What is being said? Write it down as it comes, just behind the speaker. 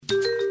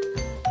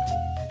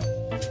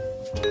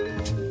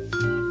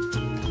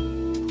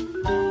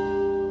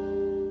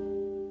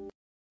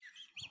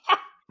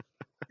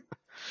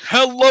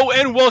Hello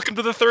and welcome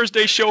to the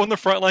Thursday show on the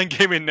Frontline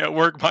Gaming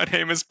Network. My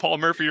name is Paul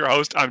Murphy, your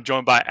host. I'm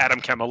joined by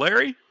Adam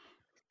Camilleri.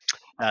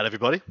 Howdy,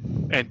 everybody.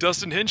 And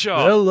Dustin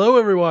Henshaw. Hello,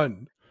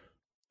 everyone.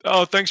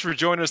 Oh, thanks for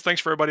joining us. Thanks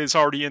for everybody that's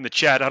already in the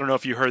chat. I don't know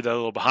if you heard that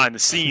little behind the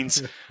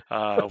scenes.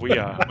 We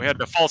had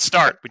a false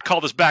start. We'd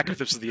call this back if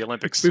this was the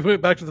Olympics. We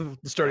went back to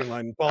the starting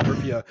line. Paul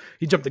Murphy,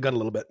 he jumped the gun a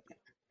little bit.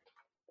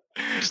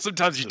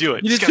 Sometimes you do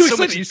it. You're It's got too so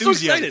much excited.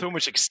 enthusiasm, You're so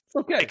much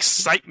Okay.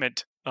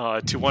 excitement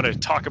to want to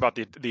talk about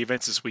the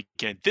events this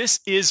weekend.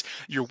 This is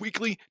your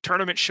weekly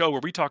tournament show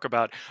where we talk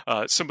about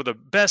some of the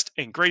best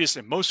and greatest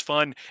and most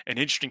fun and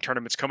interesting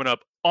tournaments coming up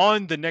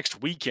on the next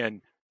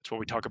weekend. That's what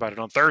we talk about it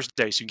on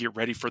Thursday, so you can get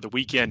ready for the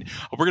weekend.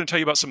 We're going to tell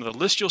you about some of the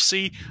lists you'll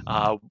see,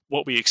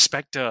 what we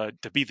expect to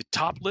be the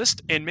top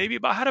list, and maybe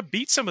about how to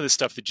beat some of the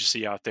stuff that you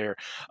see out there.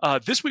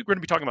 This week, we're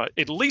going to be talking about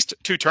at least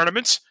 2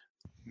 tournaments,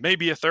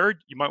 maybe a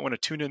third. You might want to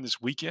tune in this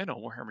weekend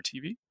on Warhammer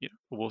TV. You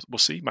know, we'll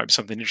see. Might be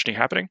something interesting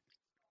happening.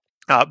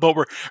 But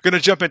we're going to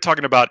jump in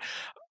talking about,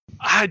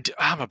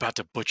 I'm about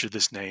to butcher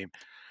this name,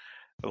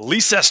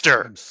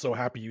 Leicester. I'm so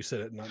happy you said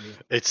it, not me.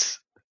 It's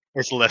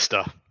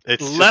Leicester.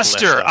 It's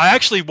Leicester. I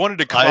actually wanted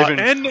to call it,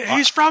 and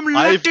he's from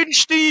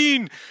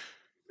Liechtenstein,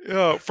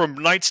 from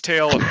Knight's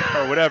Tale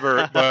or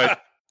whatever, but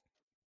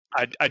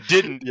I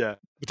didn't. Yeah.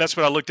 But that's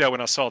what I looked at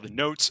when I saw the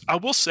notes. I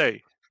will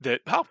say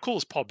that how cool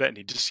is Paul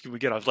Bettany? Just we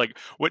get, I was like,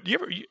 what?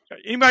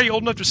 Anybody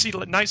old enough to see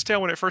Knight's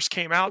Tale when it first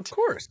came out? Of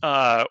course.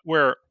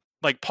 Where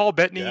like Paul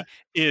Bettany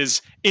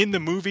is in the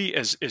movie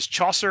as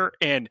Chaucer,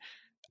 and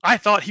I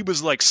thought he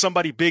was like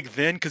somebody big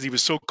then because he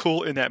was so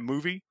cool in that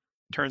movie.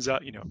 Turns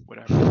out,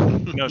 whatever.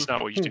 No, it's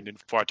not what you tuned in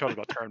for. I talked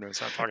about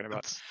tournaments. I'm talking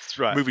about That's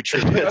right. movie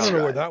trivia. I don't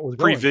know where that was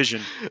going.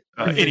 Prevision.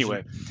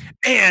 Anyway,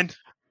 and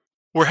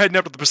we're heading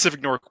up to the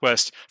Pacific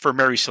Northwest for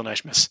Merry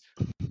Silnashmas.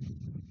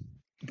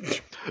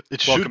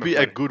 It Welcome, should be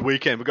everybody. a good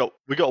weekend.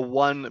 We got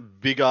one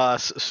big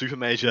ass super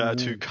major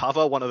to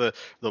cover, one of the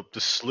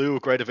slew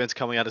of great events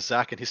coming out of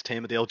Zach and his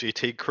team at the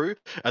LGT crew,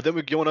 and then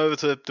we're going over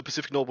to the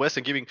Pacific Northwest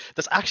and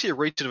that's actually a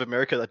region of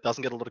America that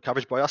doesn't get a lot of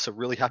coverage by us. So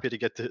really happy to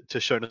get to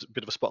show a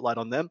bit of a spotlight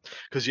on them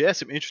because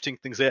some interesting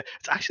things there.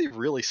 It's actually a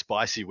really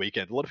spicy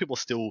weekend. A lot of people are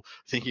still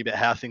thinking about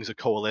how things are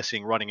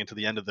coalescing, running into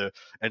the end of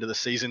the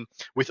season.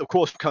 With of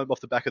course coming off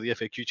the back of the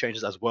FAQ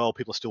changes as well,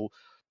 people are still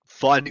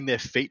finding their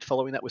feet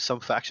following that with some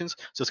factions.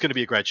 So it's going to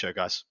be a great show,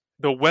 guys.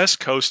 The West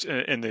Coast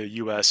in the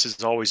U.S.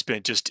 has always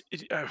been just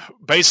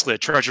basically a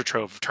treasure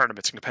trove of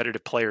tournaments and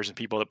competitive players and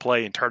people that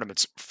play in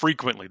tournaments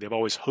frequently. They've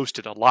always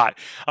hosted a lot.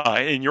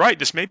 And you're right,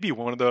 this may be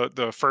one of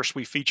the first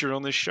we featured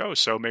on this show.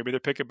 So maybe they'll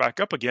pick it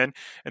back up again,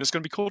 and it's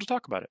going to be cool to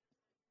talk about it.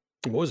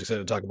 I'm always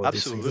excited to talk about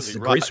these things. This is a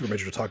Absolutely great super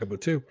major to talk about,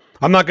 too.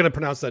 I'm not going to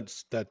pronounce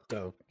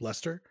that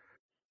Leicester.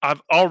 I'm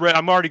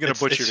already going to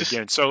butcher it's it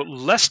again. So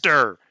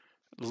Leicester.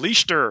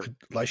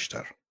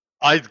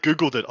 I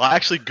googled it. I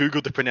actually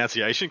googled the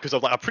pronunciation because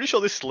I'm pretty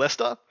sure this is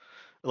Leicester.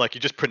 Like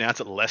you just pronounce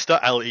it Leicester,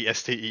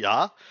 Lester.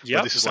 Yeah,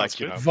 this is sounds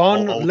like good.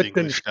 Von old English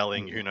Lichten-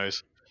 spelling. Who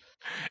knows?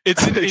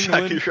 It's in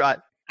Exactly England. right.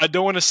 I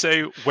don't want to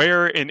say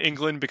where in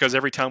England because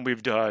every time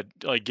we've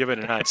given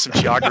it some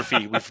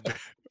geography, we've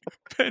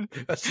been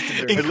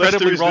incredibly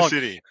Leicester is wrong. the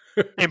city.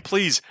 And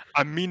please,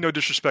 I mean no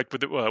disrespect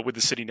with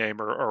the city name,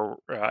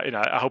 and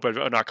I hope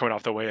I'm not coming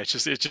off the way. It's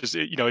just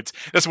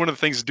that's one of the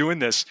things doing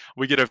this.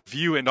 We get a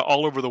view into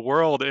all over the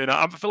world, and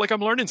I feel like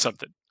I'm learning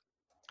something.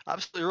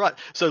 Absolutely right.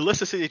 So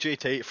Leicester City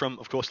GT from,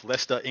 of course,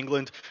 Leicester,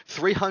 England.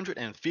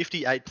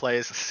 358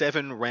 players,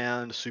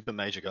 7-round super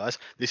major, guys.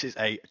 This is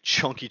a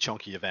chunky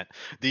event.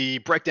 The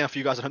breakdown for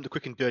you guys at home, the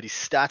quick and dirty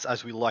stats,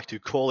 as we like to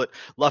call it,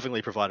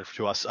 lovingly provided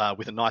to us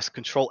with a nice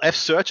Control F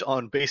search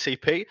on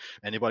BCP.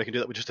 Anybody can do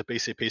that with just a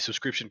BCP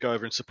subscription. Go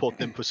over and support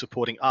them for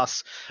supporting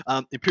us.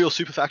 Imperial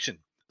Super Faction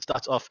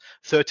starts off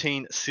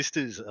 13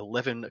 Sisters,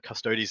 11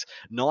 Custodes,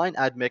 9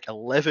 Admech,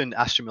 11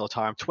 Astra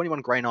Militarum, 21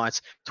 Grey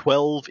Knights,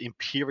 12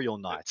 Imperial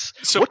Knights.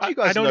 So what do you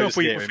guys I don't know notice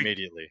if there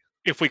immediately?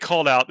 If we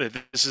called out that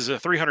this is a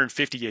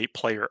 358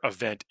 player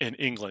event in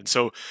England,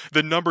 so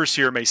the numbers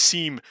here may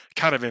seem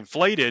kind of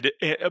inflated,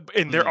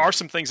 and there are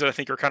some things that I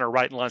think are kind of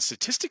right in line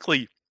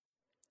statistically.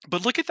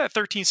 But look at that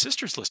 13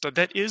 Sisters list.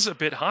 That is a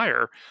bit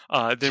higher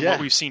than what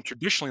we've seen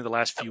traditionally the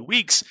last few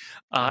weeks.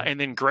 And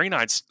then Grey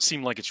Knights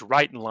seem like it's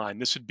right in line.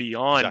 This would be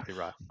on, Exactly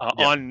right.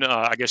 on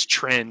I guess,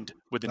 trend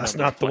with the That's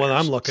number not of the one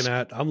players. I'm looking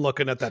at. I'm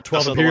looking at that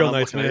 12 That's not the Imperial one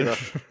I'm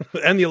Knights, looking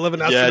man. And the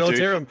 11 Astra Yeah, dude.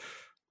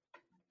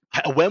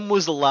 Militarum. When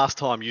was the last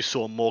time you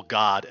saw more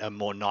Guard and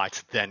more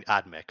Knights than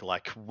Admech?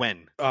 Like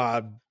when?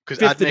 Because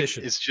 5th Admech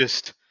edition. is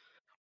just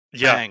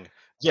Yeah. bang.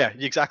 Yeah,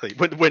 exactly.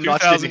 When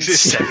Knights didn't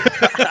exist.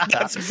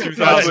 That's That's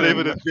not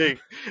even a thing.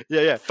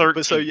 Yeah. 13.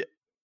 But so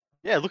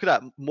Yeah, look at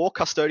that. More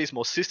custodians,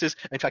 more sisters.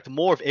 In fact,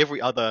 more of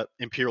every other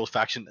Imperial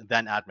faction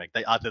than AdMech.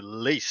 They are the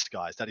least,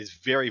 guys. That is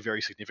very,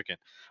 very significant.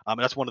 And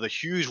that's one of the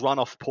huge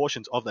runoff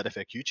portions of that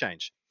FAQ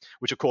change,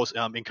 which of course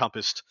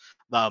encompassed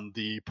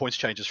the points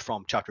changes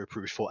from chapter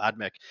approved for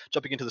AdMech.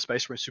 Jumping into the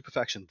Space Marine super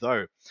faction,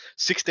 though,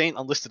 16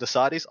 unlisted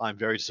Astartes. I'm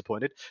very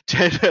disappointed.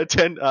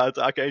 10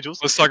 Dark Angels.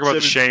 Let's talk about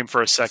the shame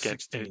for a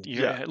second.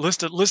 Yeah.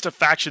 List of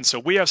factions, so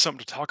we have something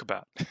to talk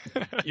about.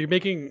 You're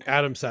making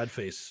Adam sad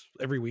face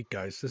every week,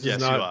 guys. This Yes,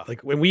 is you are. not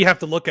like when we have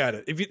to look at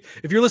it.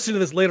 If you're listening to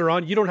this later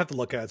on, you don't have to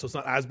look at it, so it's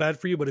not as bad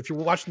for you. But if you're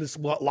watching this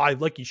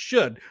live, like you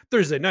should,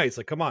 Thursday nights,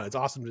 like come on, it's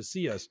awesome to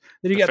see us.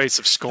 Then you The get face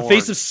of scorn. the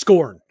face of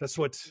scorn. That's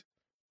what.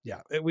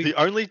 Yeah,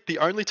 The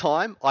only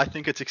time I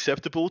think it's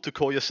acceptable to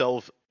call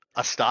yourself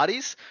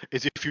Astartes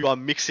is if you are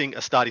mixing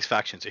Astartes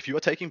factions. If you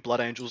are taking Blood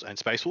Angels and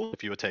Space Wolves,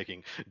 if you are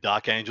taking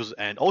Dark Angels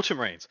and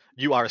Ultramarines,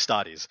 you are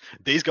Astartes.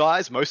 These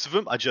guys, most of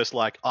them, are just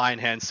like Iron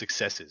Hands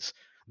successors.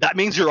 That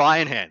means you're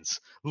Iron Hands.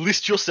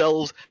 List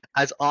yourselves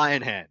as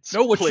Iron Hands.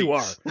 know what please. you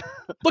are.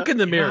 Look in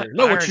the You're mirror. not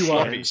Know what Iron you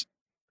are. Hands.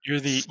 You're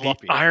the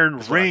Sloppy, Iron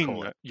is what I call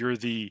Ring. it. You're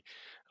the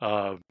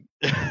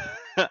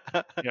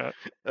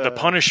the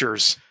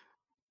Punishers.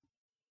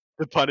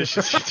 The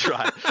Punishers, that's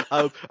right.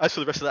 As for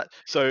the rest of that,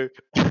 so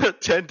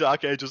 10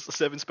 Dark Angels,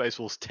 7 Space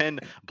Wolves,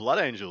 10 Blood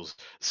Angels,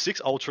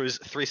 6 Ultras,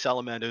 3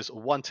 Salamanders,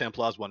 1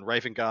 Templars, 1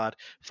 Raven Guard,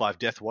 5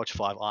 Death Watch,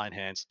 5 Iron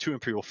Hands, 2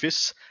 Imperial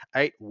Fists,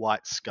 8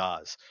 White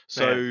Scars.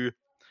 So, yeah,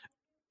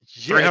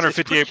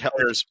 358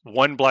 players,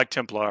 1 Black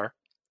Templar,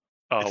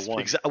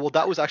 1. Well,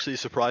 that was actually a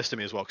surprise to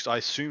me as well, because I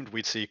assumed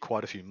we'd see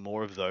quite a few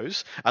more of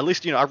those. At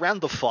least, around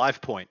the 5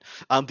 point.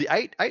 The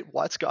 8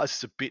 White Scars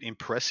is a bit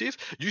impressive.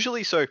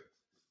 Usually, so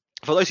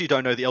for those who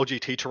don't know, the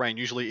LGT terrain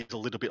usually is a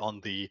little bit on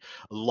the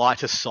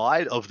lighter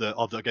side of the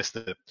I guess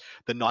the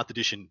 9th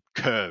edition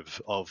curve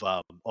of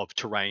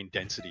terrain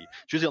density.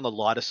 It's usually on the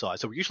lighter side.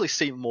 So we usually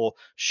see more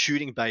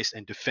shooting based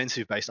and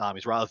defensive based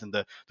armies rather than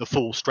the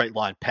full straight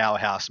line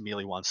powerhouse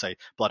melee ones, say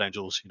Blood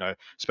Angels,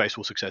 Space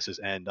Wolf Successors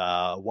and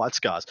White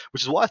Scars,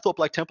 which is why I thought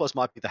Black Templars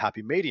might be the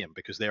happy medium,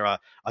 because they're a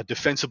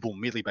defensible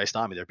melee based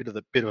army. They're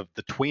a bit of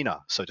the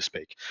tweener, so to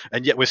speak.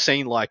 And yet we're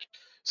seeing like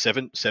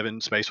 7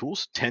 Space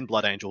Wolves, 10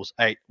 Blood Angels,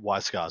 8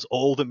 White Scars.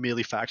 All the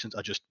melee factions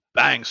are just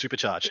bang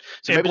supercharged.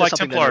 So and maybe Black there's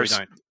something Templars, there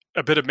we don't.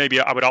 a bit of maybe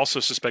I would also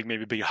suspect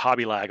maybe a big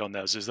hobby lag on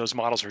those, is those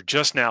models are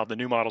just now, the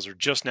new models are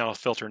just now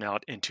filtering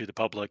out into the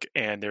public,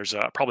 and there's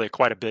probably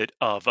quite a bit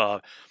of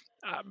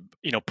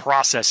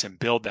process and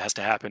build that has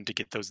to happen to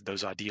get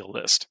those ideal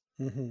lists.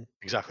 Mm-hmm.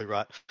 Exactly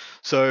right.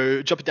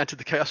 So jumping down to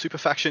the Chaos Super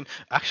faction,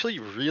 actually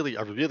a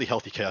really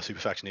healthy Chaos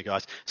Super faction here,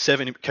 guys.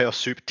 7 Chaos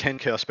Super, 10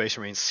 Chaos Space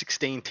Marines,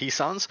 16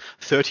 T-Suns,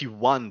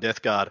 31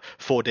 Death Guard,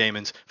 4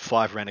 Daemons,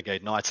 5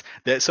 Renegade Knights.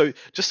 So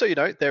just so you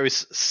know, there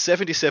is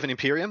 77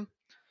 Imperium,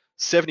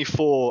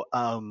 74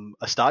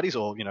 Astartes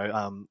or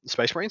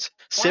Space Marines,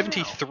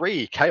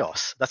 73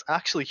 Chaos. That's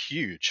actually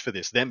huge for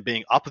this. Them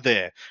being up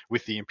there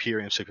with the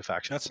Imperium super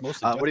faction. That's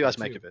mostly. What do you guys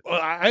make of it? Well,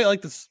 I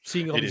like this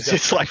seeing all It these. is.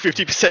 It's like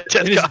 50%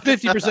 Death It is Guard.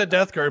 50%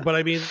 Death Guard, but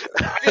I mean,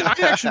 I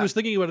actually was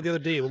thinking about it the other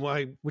day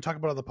when we talked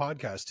about it on the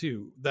podcast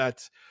too.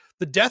 That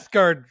the Death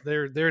Guard,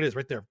 there it is,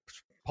 right there.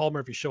 Paul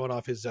Murphy's showing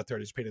off his Death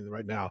Guard. He's painting them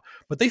right now,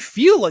 but they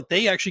feel like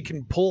they actually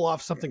can pull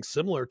off something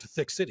similar to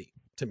Thick City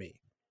to me.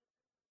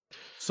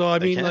 So I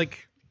mean,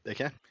 like, they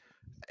can.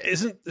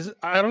 Isn't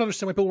I don't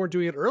understand why people weren't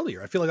doing it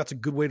earlier. I feel like that's a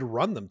good way to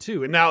run them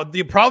too. And now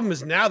the problem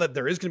is now that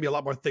there is going to be a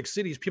lot more thick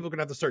cities, people are going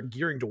to have to start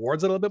gearing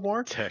towards it a little bit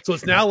more. Tech. So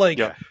it's now like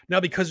now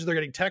because they're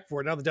getting tech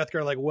for it, now the Death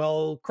Guard are like,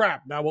 well,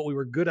 crap. Now what we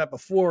were good at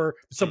before,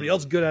 somebody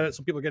else good at it,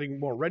 so people are getting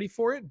more ready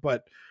for it.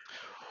 But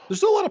there's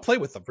still a lot to play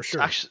with them for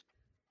sure.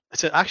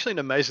 It's actually an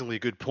amazingly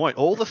good point.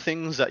 All the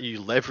things that you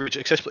leverage,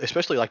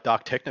 especially like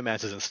Dark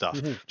Technomancers and stuff,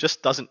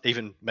 just isn't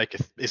even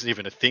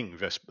a thing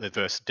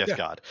versus Death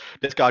Guard.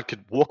 Death Guard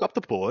could walk up the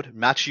board,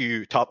 match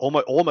you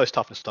almost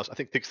toughness stuff. I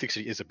think Thick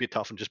City is a bit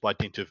tough and just by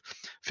dint of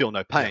feel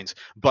no pains.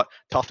 But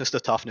toughness to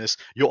toughness,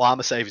 your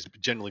armor save is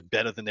generally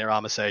better than their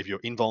armor save. Your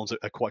invulns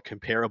are quite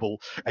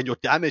comparable, and your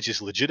damage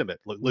is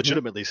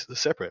legitimately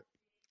separate.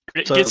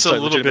 It gets a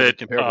little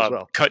bit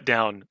cut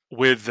down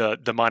with the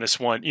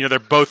 -1. They're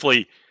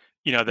bothly.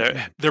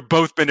 They're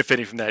both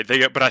benefiting from that.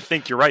 But I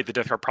think you're right. The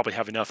Death Guard probably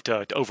have enough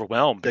to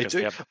overwhelm because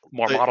they have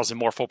more models and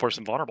more full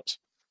person vulnerables.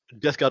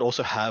 Death Guard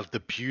also have the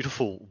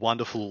beautiful,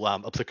 wonderful,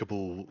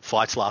 applicable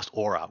Fight's Last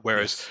aura,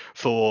 whereas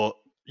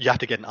you have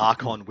to get an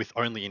Archon with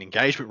only an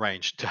engagement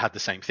range to have the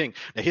same thing.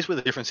 Now, here's where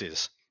the difference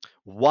is.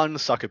 1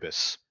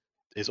 Succubus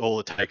is all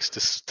it takes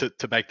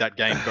to make that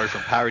game go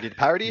from parity to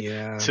parity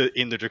to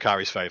in the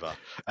Drukhari's favor.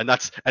 And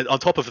on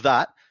top of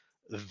that,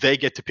 they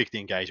get to pick the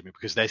engagement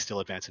because they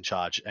still advance and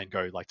charge and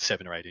go like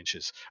 7 or 8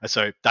 inches. And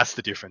so that's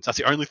the difference. That's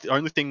the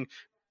only thing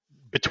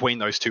between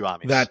those two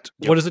armies.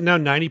 What is it now?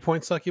 90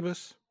 point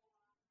Succubus?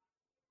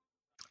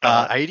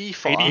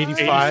 85?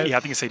 85? Yeah, I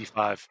think it's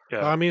 85.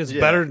 Yeah. I mean, it's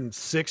better than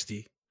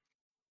 60.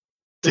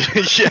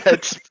 Yeah,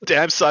 it's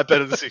damn sight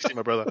better than 60,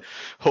 my brother.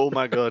 Oh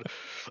my god.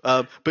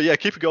 But yeah,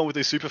 keep it going with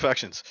these super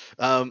factions.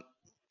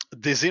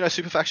 the Xeno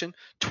Super Faction,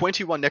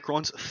 21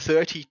 Necrons,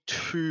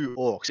 32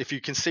 Orcs. If you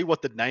can see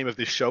what the name of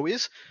this show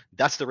is,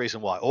 that's the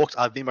reason why. Orcs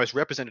are the most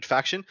represented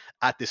faction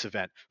at this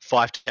event.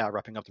 5 Tau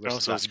wrapping up the rest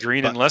of So that. it's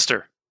green and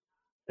Leicester.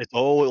 It's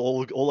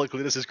all that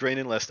glitters is green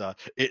in Leicester.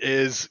 It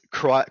is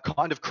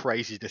kind of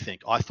crazy to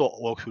think. I thought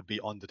Orcs would be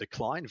on the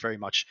decline, very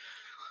much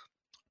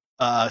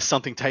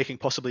something taking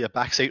possibly a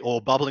backseat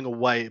or bubbling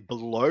away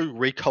below,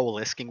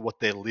 recoalescing what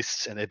their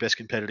lists and their best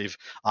competitive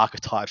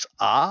archetypes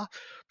are.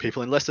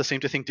 People in Leicester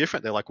seem to think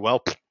different. They're like,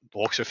 well,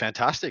 Orcs are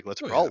fantastic.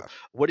 Let's roll. Yeah.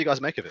 What do you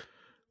guys make of it?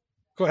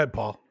 Go ahead,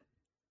 Paul.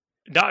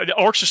 No, the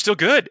Orcs are still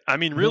good. I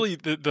mean, really,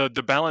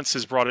 the balance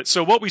has brought it.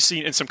 So what we've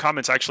seen in some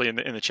comments actually in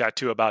the chat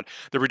too about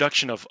the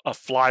reduction of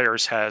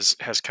flyers has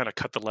kind of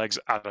cut the legs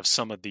out of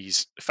some of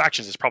these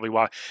factions is probably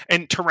why.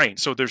 And terrain.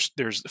 So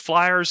there's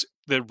flyers.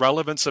 The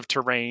relevance of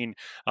terrain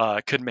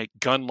could make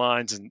gun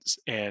lines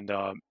and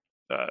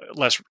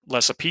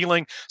less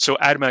appealing. So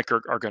AdMech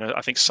are going to,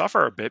 I think,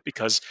 suffer a bit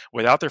because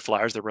without their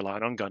flyers, they're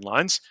relying on gun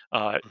lines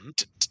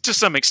to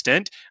some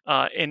extent.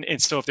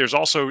 And so if there's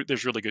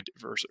really good,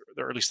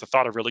 or at least the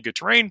thought of really good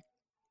terrain,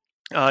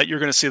 you're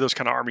going to see those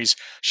kind of armies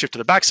shift to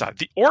the backside.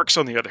 The Orcs,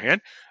 on the other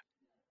hand,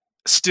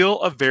 still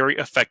are very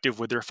effective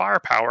with their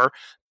firepower.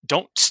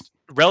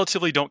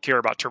 Relatively don't care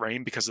about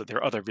terrain because of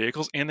their other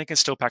vehicles, and they can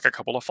still pack a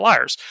couple of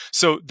flyers.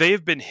 So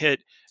they've been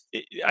hit,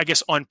 I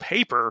guess, on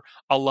paper,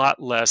 a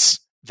lot less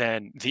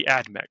than the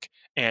AdMech,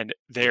 and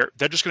they're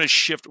just going to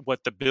shift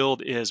what the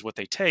build is, what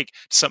they take,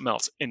 to something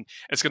else, and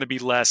it's going to be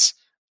less.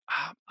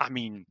 I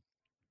mean,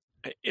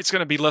 it's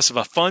going to be less of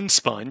a fun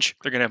sponge.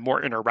 They're going to have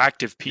more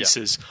interactive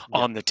pieces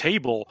on the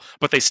table,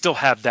 but they still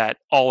have that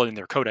all in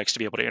their codex to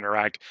be able to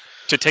interact,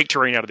 to take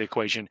terrain out of the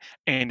equation,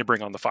 and to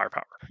bring on the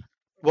firepower.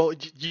 Well,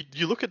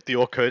 you look at the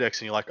Orc Codex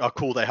and you're like, oh,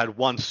 cool, they had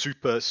one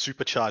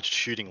supercharged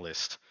shooting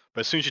list. But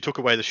as soon as you took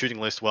away the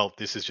shooting list, well,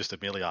 this is just a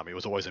melee army. It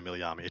was always a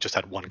melee army. It just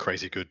had one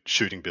crazy good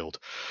shooting build.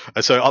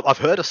 And so I've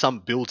heard of some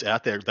builds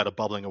out there that are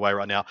bubbling away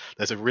right now.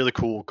 There's a really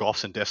cool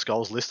Goths and Death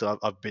Skulls list that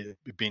I've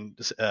been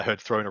heard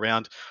thrown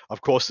around.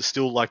 Of course, there's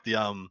still like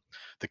the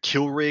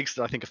kill rigs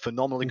that I think are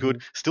phenomenally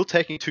good. Still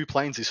taking 2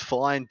 planes is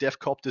fine. Death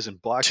Copters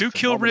and bikes. 2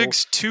 kill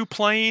rigs, 2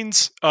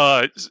 planes,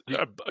 a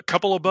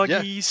couple of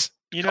buggies.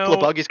 Yeah. Couple of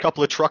buggies,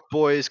 couple of truck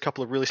boys,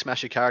 couple of really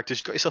smashy characters.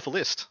 You got yourself a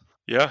list.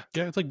 Yeah,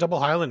 it's like double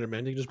Highlander,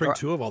 man. You can just bring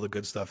 2 of all the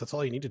good stuff. That's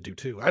all you need to do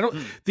too. I don't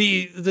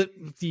the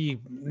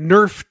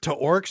nerf to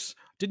Orcs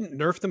didn't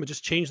nerf them; it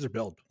just changed their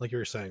build, like you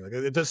were saying. Like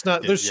it's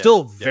not. They're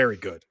still very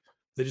good.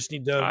 They just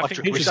need to. I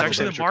think it's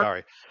actually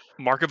the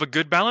mark of a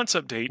good balance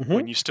update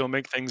when you still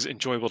make things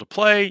enjoyable to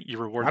play. You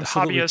reward the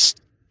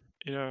hobbyist.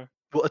 Yeah.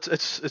 Well,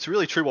 it's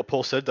really true what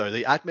Paul said though.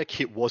 The AdMech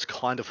hit was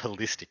kind of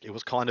holistic. It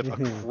was kind of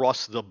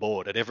across the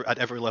board at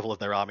every level of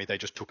their army. They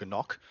just took a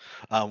knock.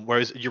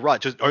 Whereas you're right,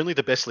 just only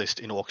the best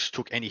list in Orcs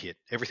took any hit.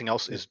 Everything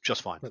else is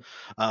just fine.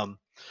 All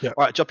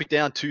right, jumping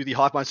down to the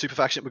Hivemind Super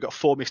Faction, we've got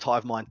 4 mixed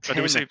Hivemind. 10.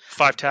 Did we say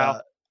 5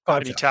 Tau?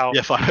 Any Tau?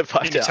 Yeah, 5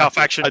 Tau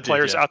faction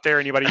players out there?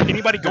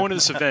 Anybody going to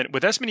this event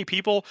with as many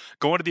people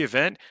going to the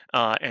event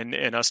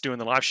and us doing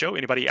the live show?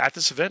 Anybody at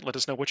this event? Let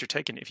us know what you're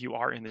taking if you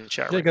are in the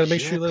chat. Yeah, gotta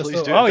make sure you let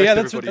us know. Oh yeah,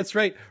 that's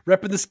right.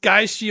 Repping the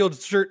Sky Shield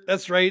shirt.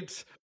 That's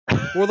right.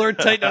 Warlord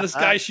Titan on a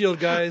Sky Shield,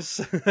 guys.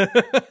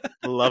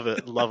 Love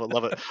it.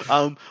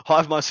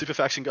 Hivemind Super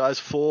Faction, guys.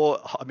 4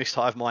 mixed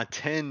Hivemind,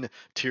 10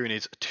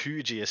 Tyranids, 2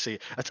 GSC.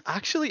 That's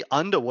actually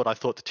under what I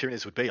thought the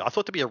Tyranids would be. I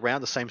thought to be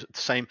around the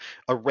same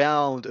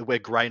around where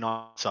Grey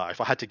Knights are.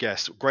 If I had to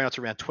guess, Grey Knights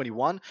are around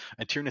 21,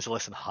 and Tyranids are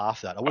less than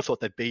half that. I would have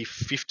thought they'd be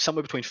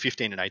somewhere between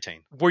 15 and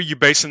 18. Were you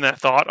basing that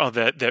thought on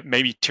that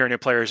maybe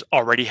Tyranid players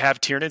already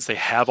have Tyranids? They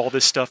have all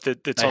this stuff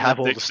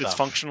that's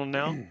functional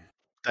now?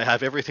 They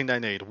have everything they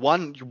need.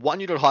 One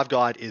unit Hive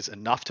Guide is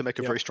enough to make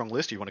a very strong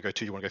list. You want to go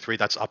 2, you want to go 3,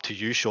 that's up to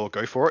you. Sure,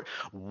 go for it.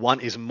 1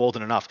 is more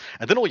than enough.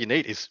 And then all you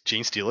need is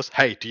Gene Stealers.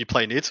 Hey, do you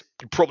play Nids?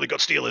 You probably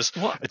got Stealers.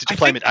 Well, did you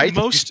play them at 8?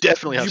 You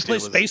definitely have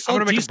Stealers. Space I'm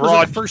going to make a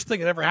broad... the first thing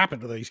that ever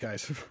happened to these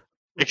guys.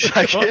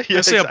 Exactly. Well,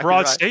 let's say a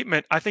broad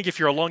statement. I think if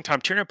you're a long-time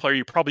Tyranid player,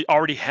 you probably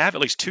already have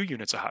at least 2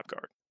 units of Hive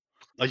Guard.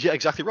 Yeah,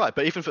 exactly right.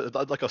 But even for,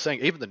 like I was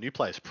saying, even the new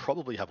players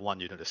probably have 1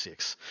 unit of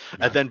 6.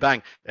 Yeah. And then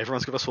bang,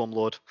 everyone's got a Swarm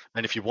Lord.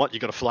 And if you want, you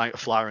got a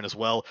flyer in as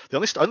well. The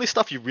only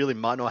stuff you really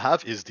might not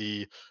have is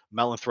the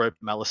Malanthrope,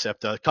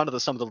 Maliceptor, kind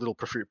of some of the little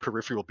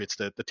peripheral bits,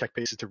 the tech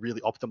pieces to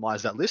really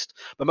optimize that list.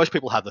 But most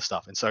people have the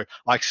stuff. And so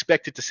I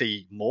expected to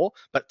see more,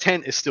 but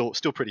 10 is still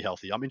pretty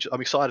healthy.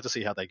 I'm excited to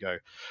see how they go.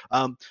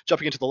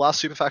 Jumping into the last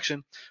super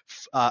faction,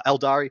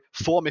 Eldari,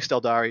 4 mixed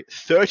Eldari,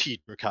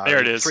 30 Drukhari, there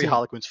it is. 3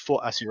 Harlequins,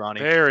 4 Asuryani.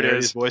 There it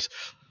is, boys.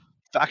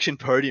 Faction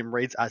podium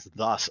reads as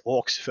thus: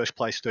 Orcs first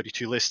place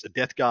 32 lists,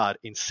 Death Guard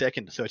in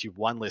second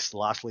 31 lists,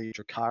 lastly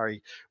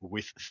Drukhari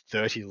with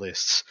 30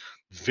 lists.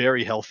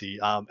 Very healthy,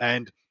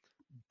 and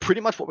pretty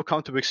much what we've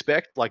come to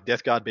expect. Like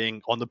Death Guard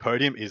being on the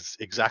podium is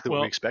exactly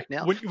what we expect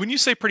now. When you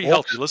say pretty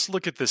healthy, let's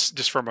look at this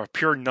just from a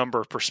pure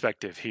number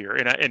perspective here.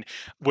 And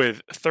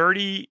with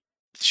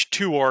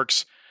 32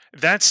 Orcs,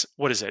 that's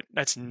what is it?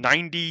 That's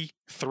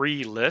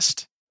 93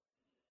 list.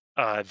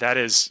 That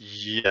is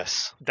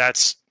yes.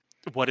 That's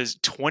what is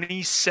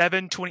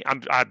 27, 20?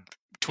 I'm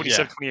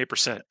 27,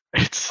 28%.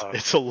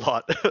 It's a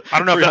lot. I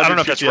don't know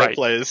if that's right.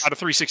 Players. Out of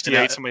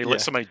 368,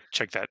 somebody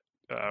check that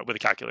with a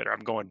calculator.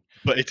 I'm going,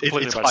 but it's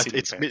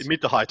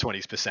mid to high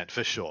 20%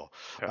 for sure.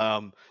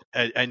 Yeah.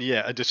 And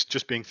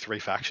just being 3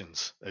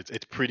 factions,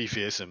 it's pretty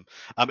fearsome.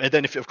 And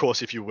then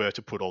if you were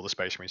to put all the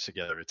Space Marines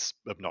together, it's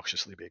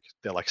obnoxiously big.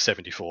 They're like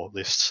 74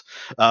 lists.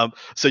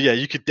 So yeah,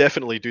 you could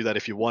definitely do that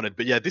if you wanted.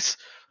 But yeah, this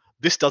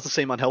doesn't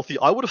seem unhealthy.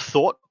 I would have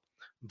thought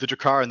the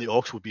Drakar and the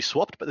Orcs would be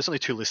swapped, but there's only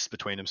 2 lists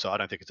between them, so I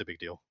don't think it's a big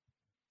deal.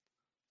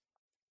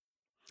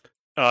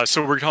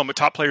 So we're talking about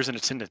top players in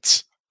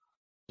attendance.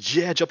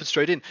 Yeah, jumping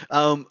straight in.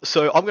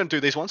 So I'm going to do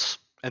these ones,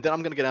 and then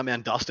I'm going to get our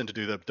man Dustin to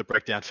do the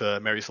breakdown for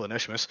Mary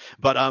Slaanesh.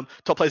 But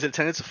top players in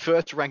attendance,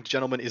 first ranked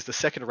gentleman is the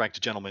second ranked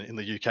gentleman in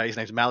the UK. His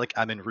name's Malik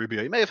Amin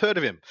Rubio. You may have heard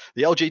of him.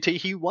 The LGT,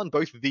 he won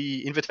both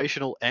the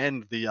Invitational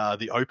and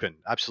the Open.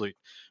 Absolute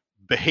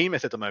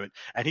behemoth at the moment,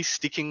 and he's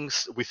sticking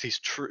with his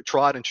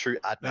tried and true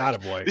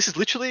AdMech. This is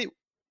literally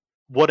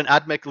what an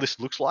AdMech list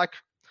looks like.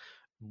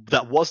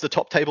 That was the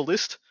top table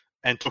list,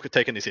 and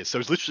taken this hit. So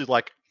it's literally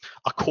like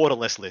a quarter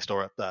less list,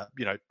 or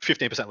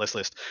 15% less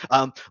list.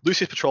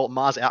 Lucius Patrol,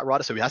 Mars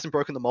Outrider, so he hasn't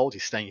broken the mold.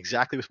 He's staying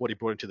exactly with what he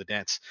brought into the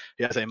dance.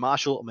 He has a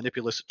Martial,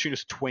 Manipulus,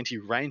 Tunus 20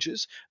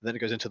 ranges, and then it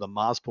goes into the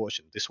Mars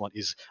portion. This one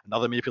is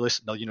another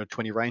Manipulus, another unit of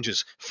 20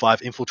 ranges,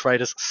 5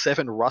 Infiltrators,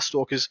 7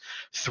 Ruststalkers,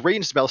 3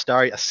 into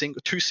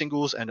Ballistari, 2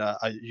 singles and a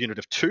unit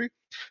of 2,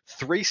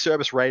 3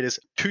 Cerberus Raiders,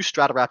 2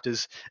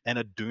 Stratoraptors, and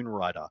a Dune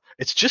Rider.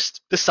 It's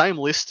just the same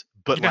list,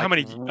 but how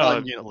many,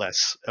 one unit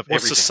less of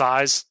what's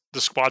everything. The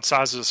squad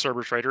size of the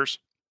Cerberus Raiders?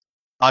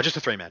 Just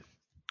a 3-man.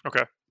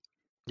 Okay.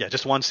 Yeah,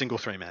 just one single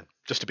 3-man,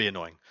 just to be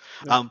annoying.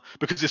 Yeah.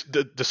 Because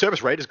the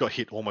Cerberus Raiders got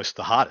hit almost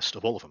the hardest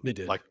of all of them. They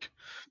did. Like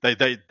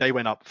they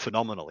went up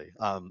phenomenally.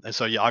 And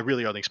so yeah, I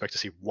really only expect to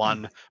see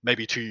 1,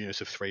 maybe 2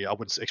 units of 3. I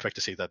wouldn't expect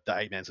to see the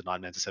 8-mans and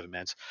 9-mans and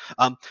 7-mans.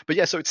 But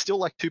yeah, so it's still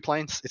like 2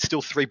 planes. It's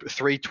still 3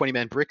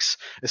 20-man bricks.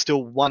 It's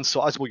still 1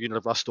 sizable unit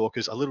of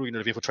Ruststalkers, a little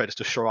unit of Infiltrators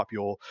to show up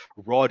your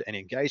rod and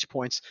engage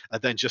points,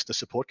 and then just the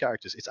support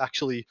characters.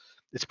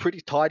 It's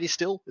pretty tidy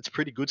still. It's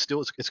pretty good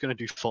still. It's going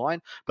to do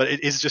fine. But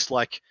it is just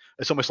like,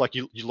 it's almost like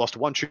you lost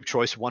 1 troop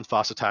choice, 1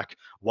 fast attack,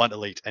 1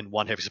 elite, and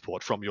 1 heavy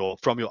support from your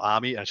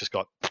army, and it's just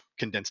got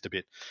condensed a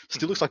bit.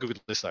 Still looks like a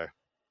good list though.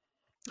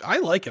 I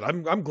like it.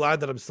 I'm glad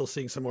that I'm still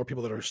seeing some more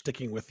people that are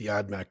sticking with the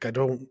AdMech. I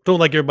don't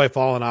like everybody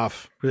falling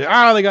off. They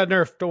got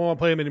nerfed. Don't want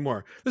to play him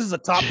anymore. This is a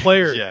top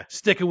player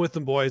sticking with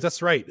them, boys.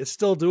 That's right. It's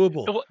still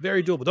doable.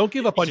 Very doable. Don't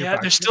give up on your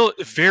faction. They're still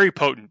very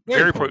potent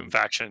potent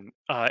faction.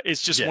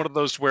 It's just one of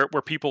those where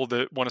people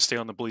that want to stay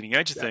on the bleeding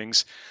edge of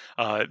things,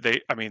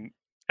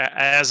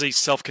 as a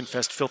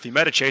self-confessed filthy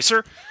meta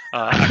chaser,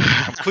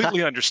 I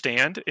completely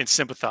understand and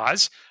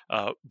sympathize.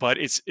 But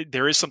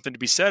there is something to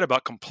be said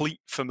about complete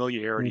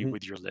familiarity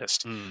with your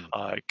list,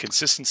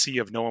 consistency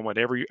of knowing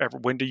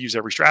when to use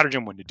every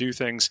stratagem, when to do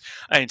things,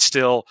 and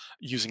still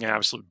using an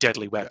absolute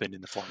deadly weapon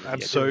in the form of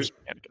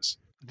Mechanicus.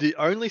 The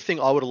only thing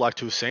I would have liked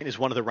to have seen is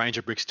one of the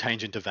Ranger bricks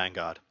change into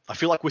Vanguard. I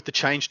feel like with the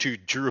change to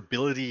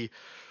durability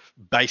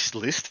based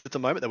list at the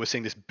moment that we're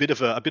seeing this bit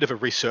of a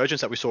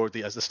resurgence that we saw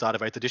as the start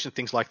of 8th edition.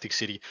 Things like Thick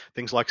City,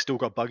 things like still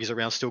got buggies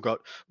around, still got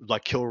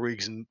like kill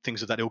rigs and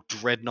things of that ilk,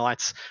 Dread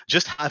Knights.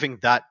 Just having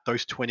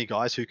those 20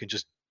 guys who can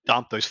just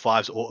dump those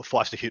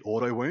 5s to hit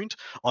auto wound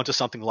onto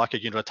something like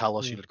a unit of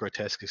Talos, unit of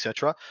Grotesque,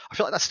 etc. I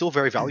feel like that's still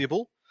very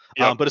valuable.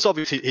 But it's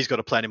obviously he's got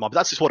a plan in mind. But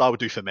that's just what I would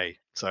do for me.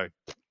 So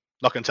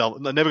never going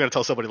to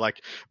tell somebody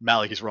like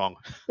Malik is wrong.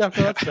 Yeah,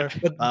 that's fair.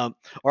 All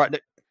right.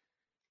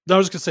 No, I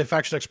was just going to say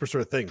faction expert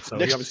sort of thing. So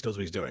he obviously knows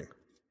what he's doing.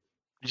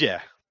 Yeah.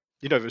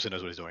 He obviously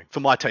knows what he's doing. For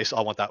my taste, I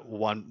want that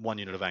one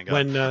unit of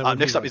Vanguard.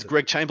 Next up is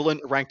Greg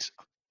Chamberlain, ranked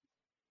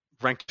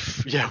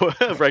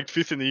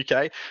 5th in the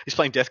UK. He's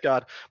playing Death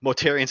Guard,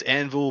 Mortarian's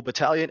Anvil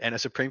Battalion, and a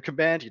Supreme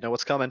Command. You know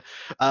what's coming.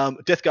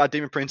 Death Guard,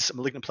 Demon Prince,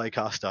 Malignant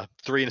Playcaster,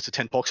 3 units of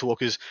 10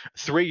 Poxwalkers,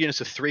 3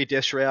 units of 3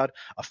 Death Shroud,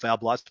 a Foul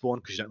Blightspawn,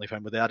 because you don't leave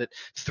home without it,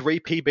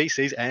 3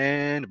 PBCs,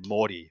 and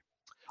Morty.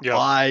 Yeah.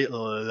 I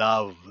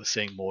love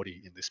seeing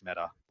Morty in this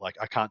meta. Like,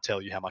 I can't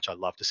tell you how much I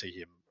love to see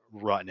him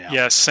right now.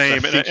 Yeah,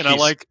 same. And I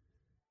like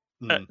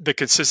the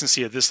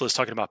consistency of this list,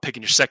 talking about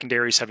picking your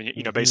secondaries, having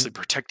basically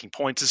protecting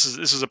points.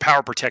 This is a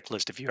power protect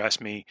list, if you ask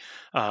me.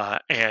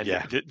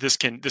 This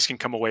can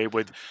come away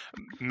with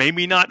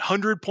maybe not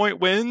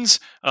 100-point wins,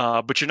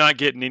 but you're not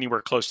getting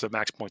anywhere close to the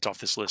max points off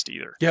this list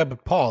either. Yeah,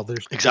 but Paul,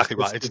 there's exactly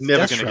right. It's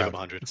never going to give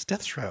 100. It's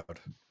Death Shroud.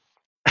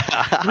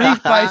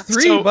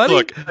 3x3, buddy.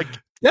 Look,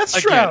 Death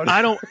Shroud.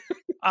 Again,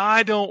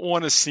 I don't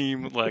want to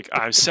seem like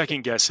I'm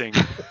second guessing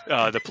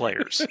the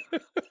players,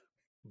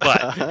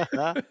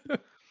 but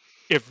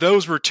if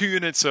those were 2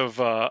 units of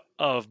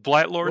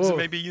Blight Lords and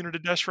maybe a unit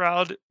of Death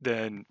Shroud,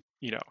 then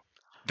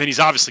he's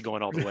obviously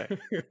going all the way.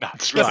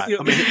 That's right. The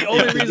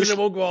only reason it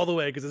won't go all the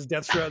way because it's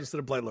Death Shroud instead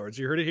of Blight Lords.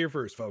 You heard it here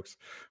first, folks.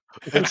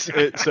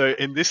 So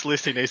in this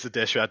list, he needs the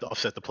Death Shroud to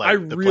offset the play. I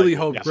really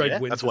hope Greg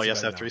wins. That's why he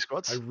has to have 3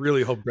 squads. I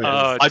really hope Greg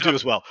wins. I do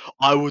as well.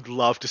 I would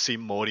love to see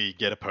Morty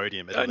get a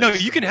podium. No,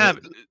 you can have.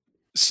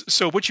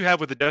 So what you have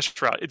with the Death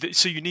Shroud,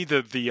 so you need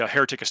the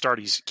Heretic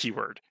Astartes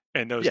keyword,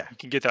 and those Yeah. you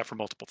can get that from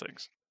multiple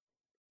things.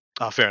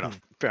 Fair enough.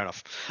 Fair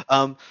enough.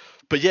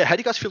 But yeah, how do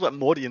you guys feel about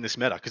Morty in this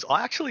meta? Because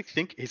I actually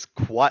think he's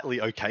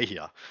quietly okay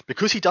here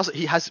because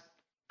he has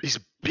his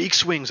big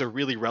swings are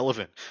really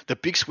relevant. The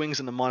big swings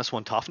and the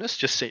 -1 toughness,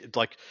 just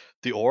like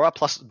the aura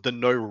plus the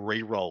no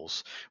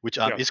rerolls, which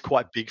is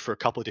quite big for a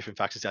couple of different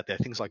factors out there.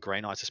 Things like Grey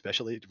Knights,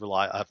 especially,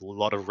 have a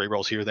lot of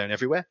rerolls here, there, and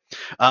everywhere.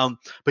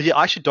 But yeah,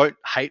 I actually don't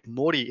hate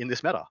Morty in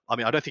this meta. I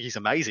mean, I don't think he's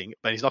amazing,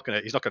 but he's not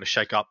gonna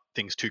shake up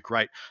things too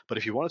great. But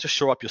if you wanted to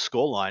shore up your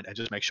scoreline and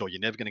just make sure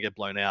you're never gonna get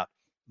blown out,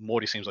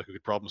 Morty seems like a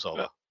good problem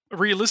solver.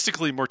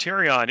 Realistically,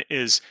 Mortarion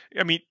is,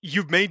 I mean,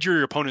 you've made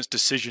your opponent's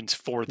decisions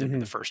for them in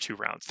the first 2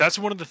 rounds. That's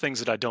one of the things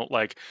that I don't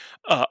like,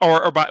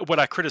 or what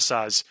I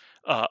criticize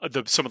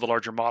some of the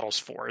larger models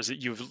for, is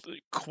that you've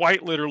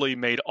quite literally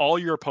made all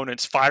your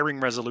opponent's firing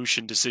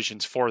resolution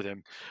decisions for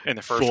them in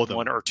the first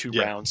 1 or 2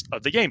 rounds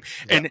of the game.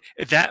 And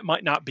that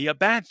might not be a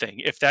bad thing.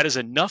 If that is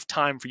enough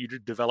time for you to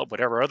develop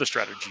whatever other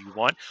strategy you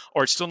want,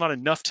 or it's still not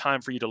enough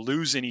time for you to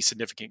lose any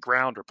significant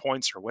ground or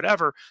points or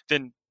whatever,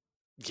 then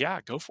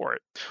yeah, go for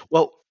it.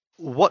 Well,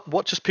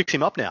 what just picked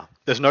him up now?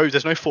 There's no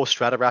 4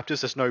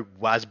 Stratoraptors. There's no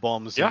WAS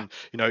bombs and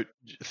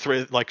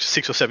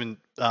 6 or 7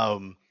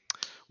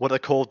 what are they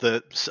called,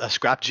 the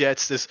scrap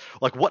jets. There's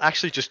what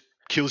actually just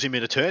kills him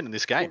in a turn in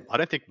this game? I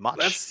don't think much.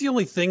 That's the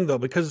only thing though,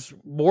 because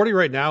Morty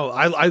right now,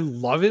 I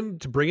love him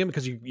to bring him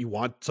because you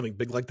want something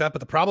big like that. But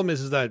the problem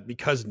is that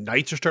because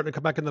Knights are starting to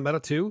come back in the meta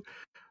too,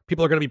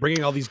 people are going to be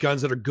bringing all these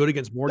guns that are good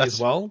against Morty as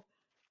well.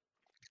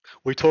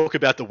 We talk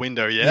about the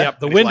window, yeah. Yep,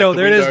 the window.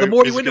 There it is. The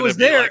Morty window is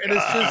there, and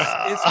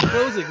it's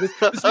closing.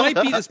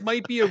 This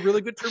might be a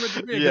really good tournament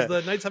to bring because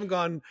the Knights haven't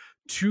gone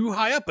too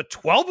high up, but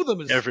 12 of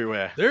them is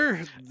everywhere.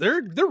 They're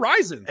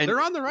rising. And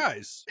they're on the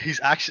rise. He's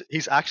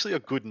actually a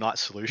good Knight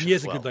solution. He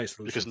is a good Knight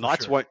solution because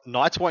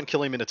Knights won't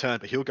kill him in a turn,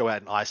 but he'll go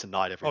out and ice a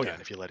Knight every turn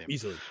if you let him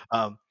easily.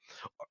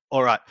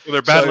 All right. So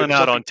they're battling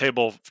out on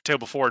table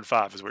 4 and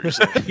 5 is what you're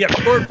saying. Yeah,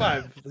 4 and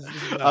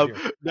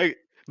 5.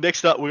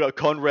 Next up, we got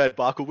Conrad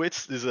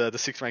Barkowitz. This is the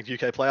 6th ranked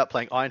UK player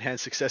playing Iron Hand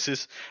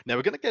Successors. Now,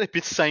 we're going to get a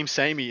bit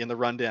samey in the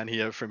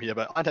rundown from here,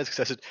 but Iron Hand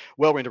Successors,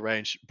 well into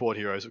range, board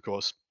heroes, of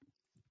course.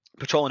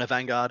 Patrol in a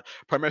Vanguard,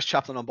 Primaris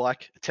Chaplain on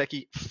Black,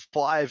 Techie,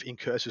 5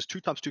 Incursors,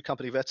 2x2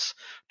 Company Vets,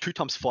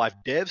 2x5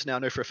 Devs. Now, I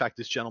know for a fact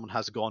this gentleman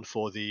has gone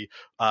for the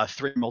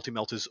 3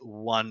 Multi-Melters,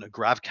 1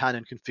 Grav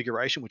Cannon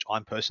configuration, which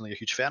I'm personally a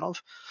huge fan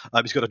of.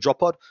 He's got a drop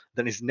pod.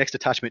 Then his next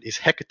attachment is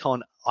Hecaton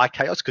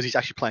Chaos, because he's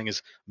actually playing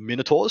as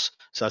Minotaurs.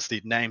 So that's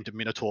the named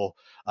Minotaur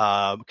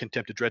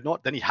Contempted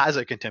Dreadnought. Then he has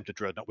a Contempted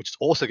Dreadnought, which is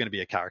also going to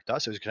be a character.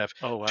 So he's going to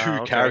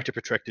have 2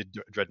 character-protected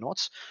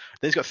Dreadnoughts.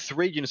 Then he's got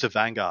 3 units of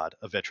Vanguard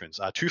of veterans,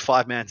 2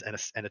 5-mans and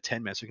a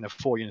 10-man, so you can have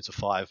 4 units of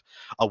 5,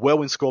 a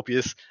Whirlwind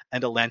Scorpius,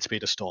 and a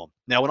Landspeeder Storm.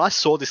 Now, when I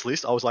saw this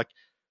list, I was like,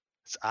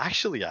 it's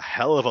actually a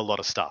hell of a lot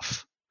of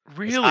stuff.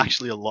 Really? It's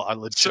actually a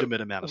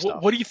legitimate amount of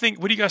stuff. What do you think?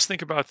 What do you guys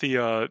think about the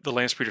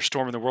Landspeeder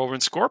Storm and the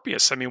Whirlwind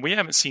Scorpius? I mean, we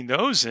haven't seen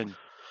those in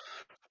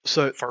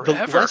forever. The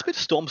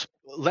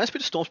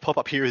Landspeeder Storms pop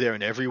up here, there,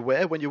 and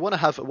everywhere. When you want to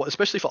have,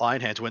 especially for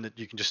Iron Hands, when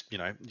you can just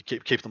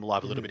keep them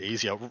alive a little bit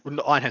easier.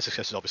 Iron Hand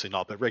Success is obviously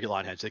not, but regular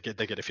Iron Hands, they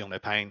get a feel in their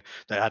pain.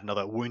 They add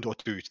another wound or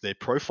 2 to their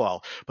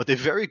profile, but they're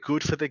very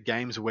good for the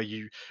games where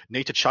you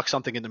need to chuck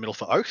something in the middle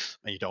for Oath,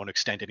 and you don't want to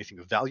extend anything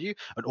of value,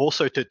 and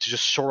also to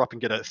just shore up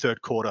and get a 3rd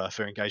quarter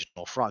for engagement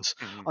on all fronts.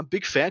 I'm a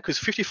big fan because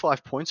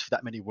 55 points for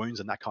that many wounds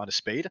and that kind of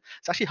speed,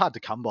 it's actually hard to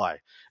come by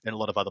in a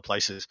lot of other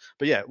places.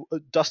 But yeah,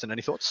 Dustin,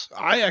 any thoughts?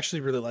 I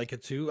actually really like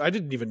it too. I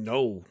didn't even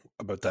know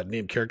about that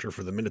named character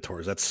for the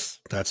Minotaurs. That's.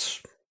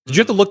 Did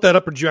you have to look that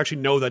up, or did you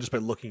actually know that just by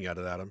looking at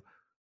it, Adam?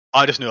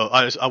 I just knew.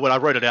 When I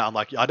wrote it out, I'm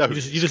like, I know.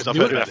 You just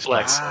knew it. That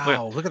flex.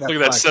 Wow, look at that. Look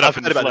at that setup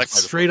and the flex.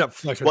 Straight up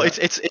flex. Well,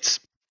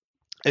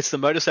 it's the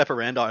modus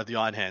operandi of the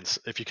Iron Hands.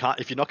 If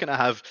you're not going to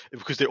have,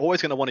 because they're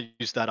always going to want to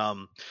use that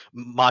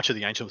March of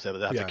the Ancients there,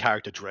 that have the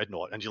character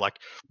Dreadnought, and you're like,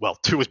 well,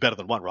 2 is better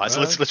than 1, right? So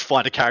let's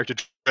find a character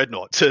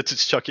Dreadnought to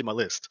chuck in my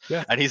list.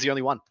 Yeah, and he's the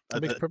only one.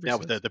 That makes perfect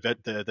sense.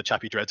 With the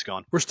Chappie Dread's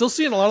gone. We're still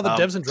seeing a lot of the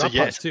devs and drop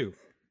pods too.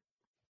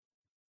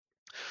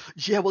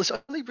 Yeah, well, there's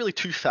only really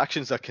 2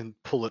 factions that can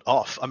pull it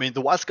off. I mean,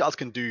 the White Scars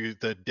can do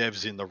the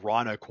devs in the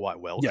Rhino quite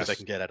well because they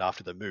can get it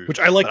after the move.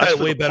 Which I like that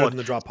way better than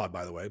the drop pod,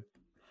 by the way.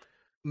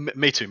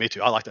 Me too.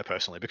 I like that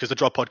personally because the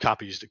drop pod can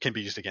be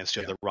used against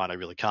you. The Rhino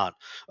really can't.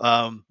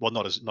 Well,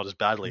 not as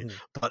badly.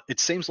 But it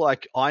seems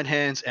like Iron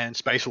Hands and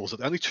Space Wolves are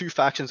the only 2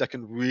 factions that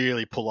can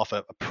really pull off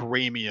a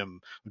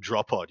premium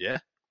drop pod. Yeah.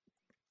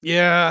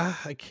 Yeah,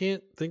 I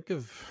can't think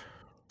of.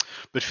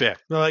 But fair.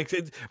 No,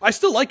 I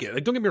still like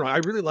it. Don't get me wrong. I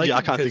really like it. Yeah,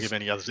 I can't think of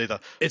any others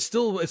either. It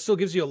still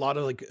gives you a lot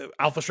of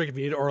alpha strike if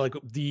you need, or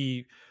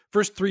the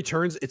first 3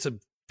 turns. It's a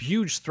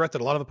huge threat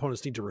that a lot of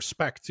opponents need to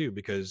respect too,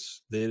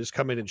 because they just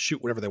come in and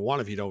shoot whatever they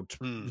want if you don't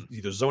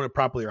either zone it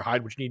properly or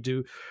hide what you need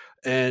to.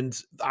 And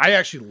I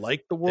actually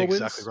like the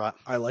Whirlwinds. Exactly right.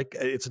 I like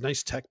it's a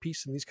nice tech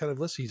piece in these kind of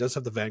lists. He does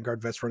have the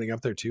Vanguard vest running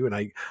up there too, and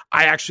I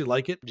actually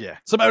like it. Yeah.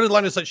 Some out of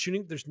line of sight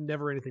shooting, there's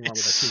never anything wrong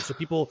with that too. So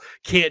people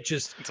can't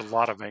just It's a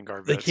lot of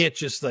Vanguard they vets. can't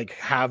just like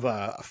have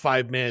a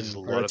 5-man There's a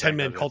or lot a of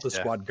 10-man Vanguard cultist vets,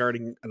 yeah. squad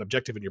guarding an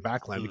objective in your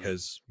backline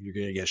because you're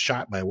going to get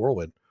shot by a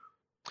Whirlwind.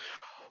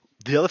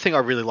 The other thing I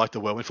really like the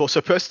Whirlwind for,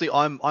 so personally,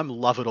 I'm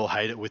love it or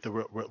hate it with the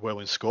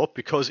Whirlwind Scorp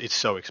because it's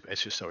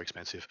just so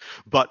expensive.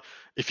 But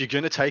if you're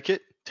going to take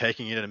it,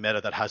 taking it in a meta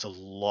that has a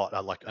lot,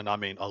 a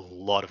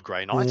lot of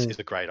Grey Knights is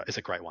a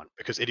great one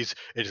because it is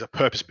a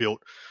purpose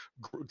built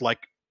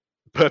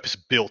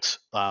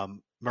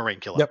Marine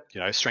killer. Yep. You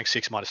know, strength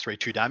 6 -3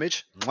 2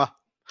 damage,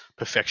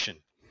 perfection.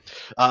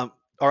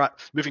 All right,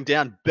 moving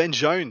down, Ben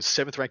Jones,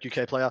 7th ranked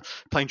UK player,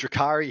 playing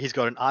Drakari. He's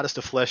got an Artist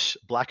of Flesh,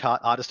 Blackheart,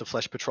 Artist of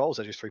Flesh patrols.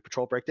 That is 3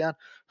 patrol breakdown.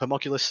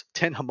 Homunculus,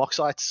 10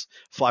 Homoxites,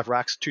 5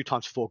 Racks,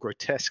 2x4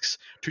 Grotesques,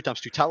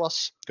 2x2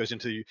 Talos. Goes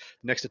into the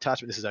next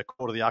attachment. This is a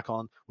Court of the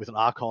Archon with an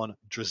Archon,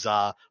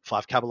 Drazar,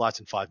 5 Kabalites,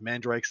 and 5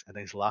 Mandrakes. And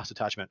then his last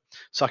attachment,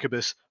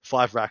 Succubus,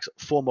 5 Racks,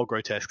 4 more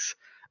Grotesques,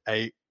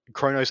 a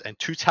Chronos, and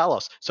 2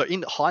 Talos. So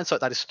in hindsight,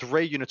 that is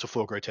 3 units of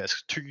 4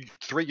 Grotesques,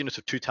 3 units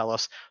of 2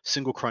 Talos,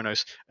 single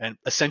Chronos, and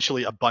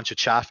essentially a bunch of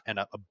chaff and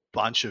a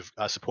bunch of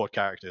support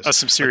characters. That's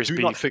some serious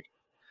beef.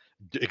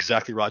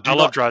 Exactly right. I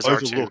love Drazar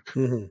too.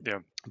 Mm-hmm. Yeah.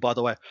 By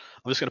the way,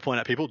 I'm just going to point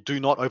out, people, do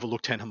not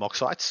overlook 10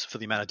 Homoxites for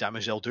the amount of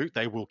damage they'll do.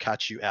 They will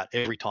catch you out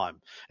every time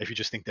if you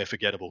just think they're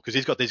forgettable. Because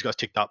he's got these guys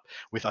ticked up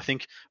with, I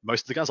think,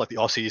 most of the guns, like the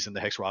Aussies and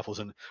the Hex Rifles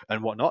and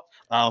whatnot.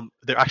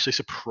 They're actually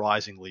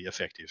surprisingly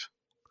effective.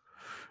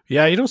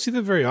 Yeah, you don't see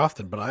them very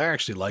often, but I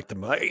actually like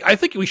them. I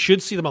think we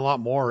should see them a lot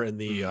more in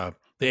the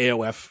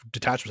AOF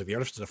detachments, like the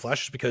Artificers of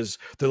Flesh, because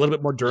they're a little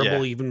bit more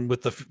durable, even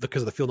with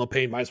because of the Feel No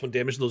Pain -1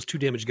 damage. Those 2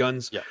 damage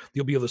guns,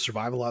 you'll be able to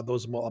survive a lot of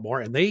those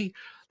more, and they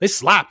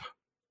slap.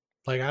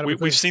 Like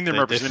we've seen them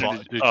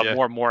represented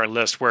more and more in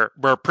lists where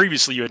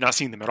previously you had not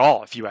seen them at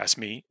all, if you ask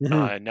me,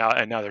 and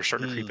now they're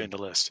starting to creep into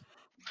lists.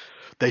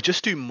 They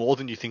just do more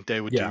than you think they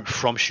would do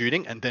from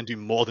shooting, and then do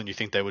more than you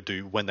think they would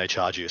do when they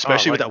charge you,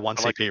 especially with that 1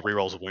 CP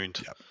rerolls a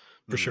wound. Yeah,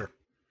 for sure.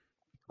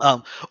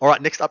 All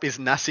right, next up is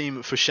Nassim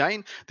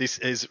Fushane. This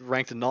is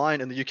ranked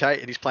 9 in the UK,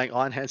 and he's playing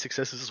Iron Hand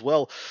Successors as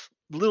well.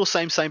 Little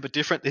same but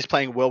different. He's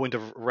playing Whirlwind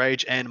of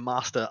Rage and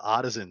Master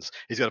Artisans.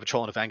 He's got a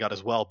patrol and a Vanguard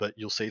as well, but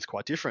you'll see it's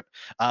quite different.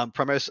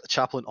 Promos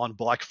Chaplain on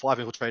bike, 5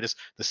 Infiltrators,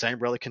 the same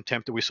Relic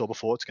Contemptor we saw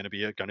before. It's going to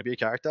be a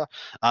character.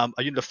 A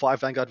unit of 5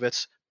 Vanguard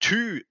Vets,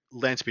 2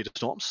 Landspeeder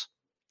Storms,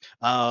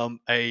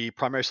 a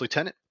Primaris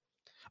Lieutenant.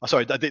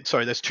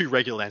 There's 2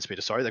 regular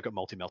Landspeeders. Sorry, they've got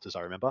multi-melters,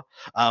 I remember.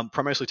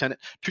 Primaris Lieutenant,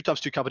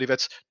 2x2 Company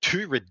Vets,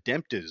 2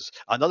 Redemptors,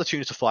 another 2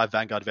 units of 5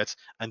 Vanguard Vets,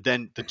 and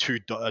then the 2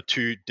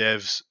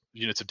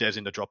 units of devs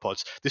in the drop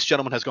pods. This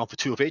gentleman has gone for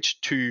 2 of each,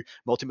 2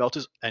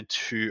 multi-melters and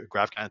 2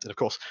 grav cannons. And of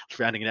course,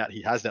 rounding it out,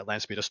 he has that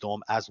Landspeeder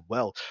Storm as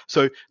well.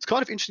 So it's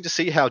kind of interesting to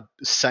see how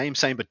same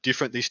but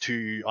different these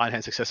 2 Iron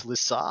Hand Successor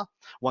lists are.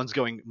 One's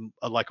going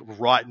like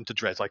right into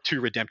Dreads, like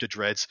 2 Redemptor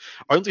Dreads.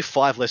 Only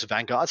 5 less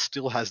Vanguards,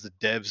 still has the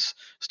devs,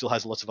 still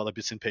has lots of other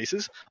bits and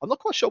pieces. I'm not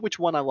quite sure which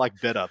one I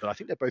like better, but I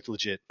think they're both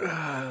legit.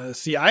 I'm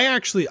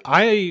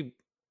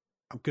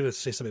going to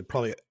say something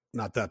probably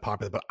not that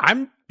popular, but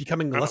I'm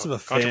becoming less of a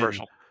fan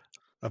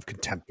of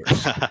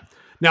Contemptors.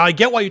 Now, I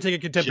get why you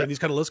take a Contemptor in these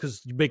kind of lists,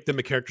 because you make them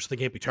a character so they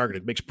can't be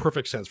targeted. It makes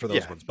perfect sense for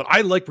those ones. But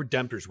I like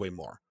Redemptors way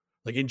more,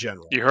 like in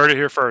general. You heard it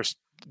here first.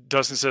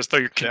 Dustin says throw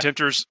your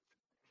Contemptors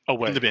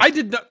away. In the bin. I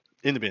did not.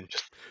 In the bin.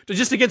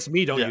 Just against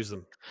me, don't use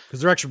them, because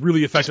they're actually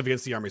really effective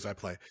against the armies I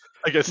play.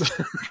 I guess.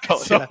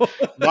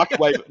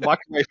 Microwave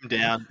them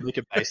down, make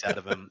a base out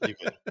of them. You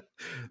can.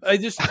 I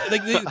just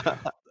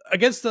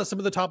against some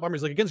of the top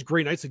armies, like against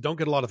Grey Knights, they don't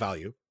get a lot of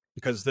value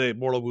because the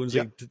mortal wounds,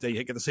 they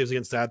get the saves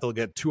against that. They'll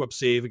get 2-up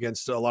save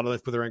against a lot of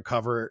that for their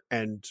cover,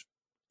 and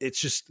it's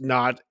just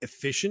not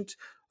efficient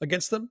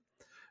against them.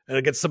 And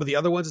against some of the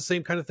other ones, the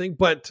same kind of thing.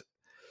 But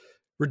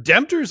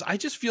Redemptors, I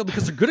just feel,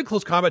 because they're good at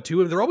close combat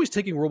too, and they're always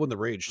taking Whirlwind the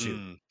Rage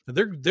too.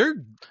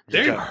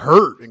 They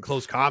hurt in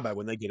close combat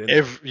when they get in.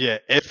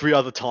 Every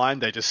other time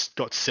they just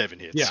got 7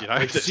 hits. Yeah, you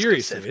know?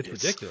 Seriously, it's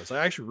ridiculous.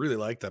 I actually really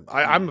like them.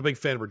 I'm a big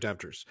fan of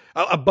Redemptors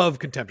above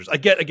Contemptors. I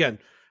get, again,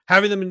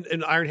 having them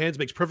in Iron Hands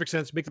makes perfect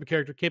sense. Make them a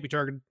character, can't be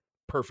targeted,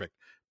 perfect.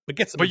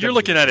 But you're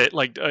looking at it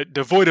like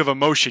devoid of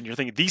emotion. You're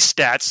thinking these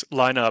stats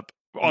line up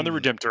on the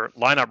Redemptor,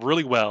 line up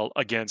really well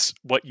against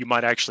what you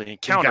might actually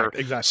encounter.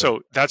 Exactly.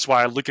 So that's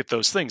why I look at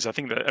those things. I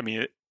think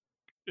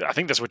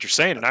that's what you're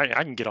saying, and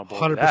I can get on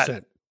board 100%. With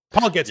that.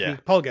 Paul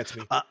gets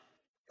me.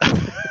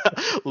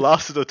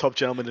 Last of the top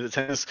gentlemen in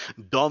attendance,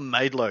 Dom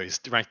Maidlow is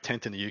ranked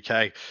 10th in the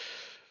UK.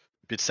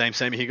 Bit same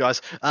here,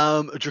 guys.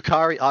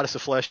 Drakari, Artist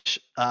of Flesh.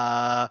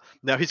 Now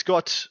he's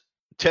got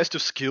Test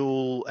of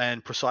Skill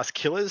and Precise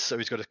Killers, so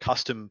he's got a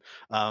custom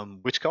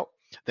Witch Cult.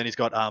 Then he's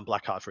got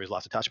Blackheart for his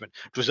last attachment.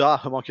 Drazar,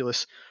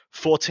 Homunculus,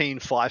 14,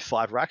 5,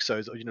 5 racks, so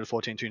a unit of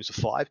 14, 2 units of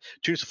 5,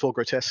 2 units of 4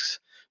 Grotesques,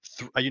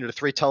 a unit of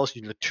 3 Talos, a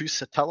unit of 2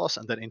 Talos,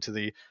 and then into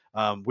the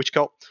Witch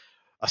Cult.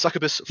 A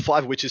Succubus,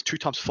 5 Witches, 2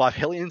 times 5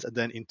 Hellions, and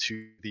then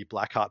into the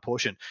Blackheart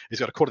portion.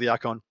 He's got a Court of the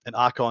Archon, an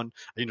Archon,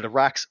 a unit of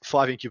Rax,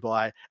 5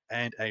 Incubi,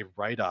 and a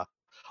Raider.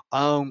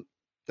 I'm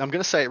going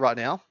to say it right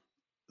now.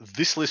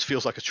 This list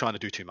feels like it's trying to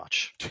do too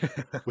much,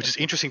 which is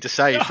interesting to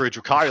say for a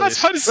Drukhari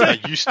list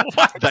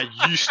that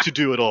used to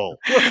do it all.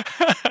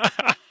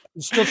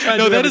 Still trying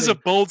no, to do that everything. is a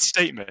bold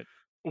statement.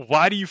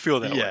 Why do you feel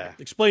that way?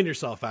 Explain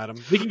yourself, Adam.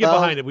 We can get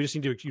behind it. We just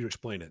need you to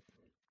explain it.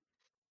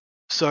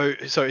 So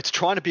it's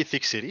trying to be a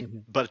thick city,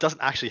 but it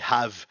doesn't actually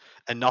have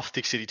enough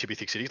thick city to be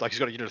thick city. Like he's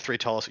got a unit of 3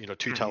 Talos, a unit of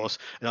 2 Talos,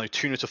 and only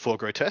 2 units of 4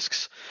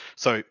 Grotesques.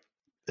 So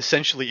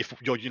essentially, if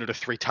your unit of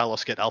 3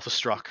 Talos get alpha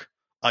struck,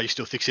 are you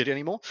still thick city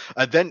anymore?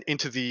 And then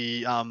into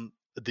the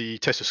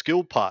test of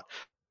skill part.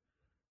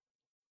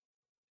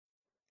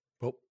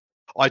 Well,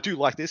 I do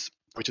like this,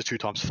 which is 2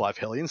 times 5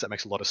 Hellions. That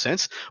makes a lot of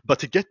sense. But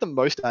to get the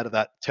most out of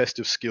that test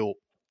of skill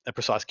and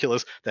precise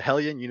killers, the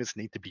Hellion units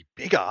need to be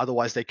bigger.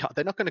 Otherwise, they're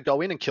not going to go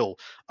in and kill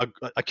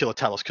a killer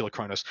Talos, killer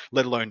Kronos.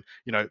 Let alone,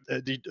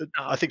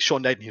 I think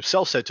Sean Naden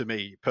himself said to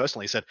me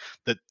personally, said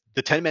that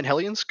the 10-man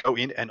Hellions go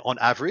in and on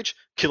average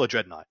kill a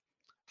Dread Knight.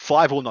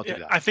 5 will not do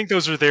that. I think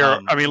those are there.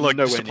 I mean, look,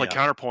 just to play near.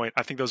 counterpoint,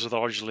 I think those are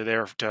largely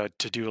there to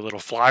do a little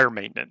flyer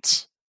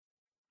maintenance.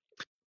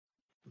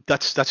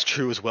 That's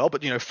true as well,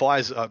 but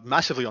fires are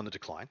massively on the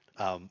decline,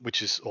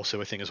 which is also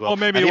a thing as well.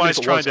 Well, maybe why he's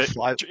trying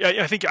to.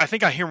 I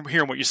think I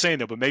hear what you're saying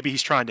though, but maybe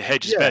he's trying to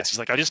hedge his bets. He's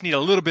like, I just need a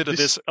little bit of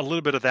this, a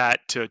little bit of that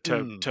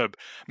to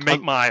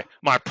make my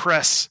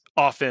press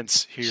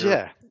offense here.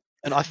 Yeah,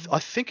 and I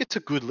think it's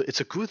a good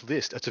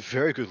list. It's a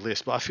very good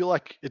list, but I feel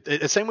like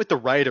it's same with the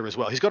Raider as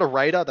well. He's got a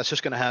Raider that's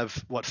just going to have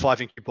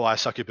 5 Incubi,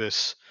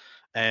 Succubus,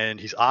 and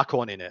his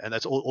Archon in it, and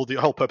that's all. The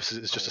whole purpose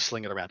is just to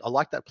sling it around. I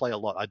like that play a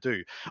lot. I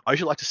do. I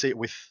usually like to see it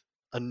with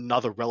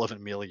another relevant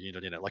melee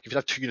unit in it. Like if you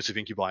have 2 units of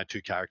Incubi and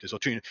 2 characters, or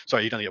 2.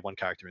 Sorry, you'd only get 1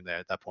 character in there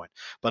at that point.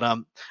 But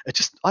it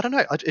just, I don't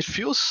know. It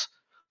feels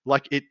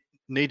like it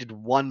needed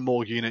 1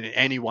 more unit in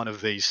any one of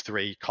these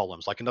 3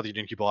 columns. Like another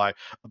unit Incubi,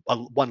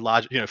 1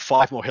 large,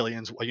 5 more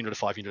Hellions, a unit of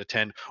 5, unit of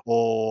 10,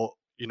 or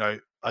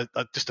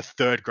just a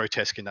 3rd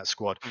Grotesque in that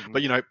squad.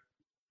 But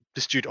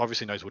this dude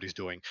obviously knows what he's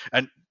doing,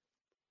 and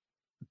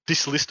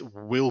this list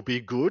will be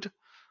good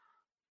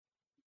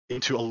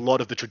into a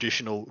lot of the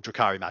traditional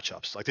Drukhari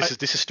matchups. Like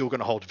this is still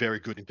going to hold very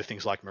good into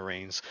things like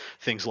Marines,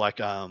 things like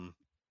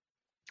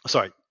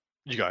sorry,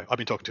 you go. I've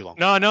been talking too long.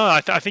 No,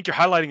 I think you're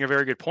highlighting a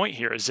very good point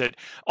here. Is that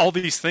all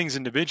these things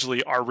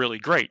individually are really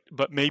great,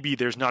 but maybe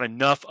there's not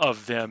enough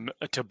of them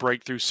to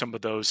break through some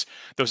of those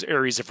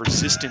areas of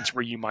resistance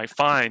where you might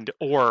find,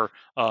 or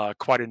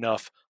quite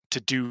enough to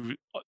do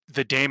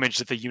the damage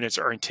that the units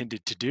are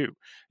intended to do.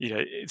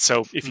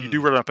 So if you do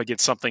run up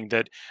against something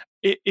that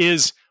it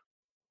is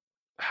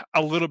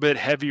a little bit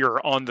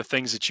heavier on the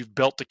things that you've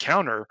built to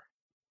counter,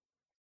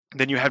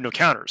 then you have no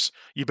counters.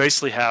 You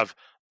basically have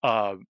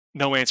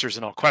no answers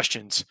and all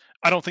questions.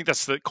 I don't think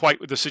that's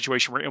quite the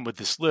situation we're in with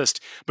this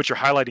list, but you're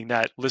highlighting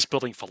that list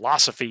building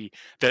philosophy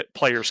that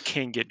players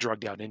can get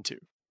drugged out into.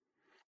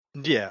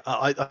 Yeah,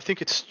 I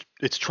think it's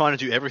trying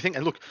to do everything.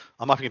 And look,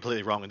 I might be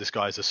completely wrong, and this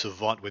guy is a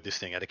savant with this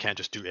thing, and it can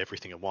just do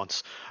everything at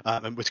once.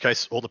 In which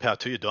case, all the power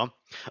to you, Dom.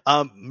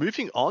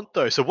 Moving on,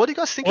 though. So what do you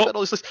guys think about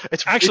all this list?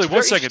 It's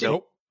 1 second,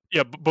 though.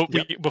 Yeah, but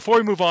before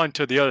we move on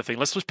to the other thing,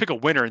 let's pick a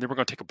winner, and then we're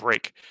going to take a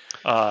break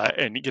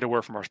and get a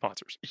word from our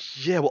sponsors.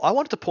 Yeah, well, I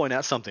wanted to point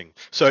out something.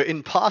 So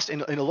in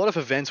a lot of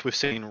events we've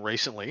seen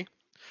recently,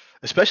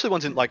 especially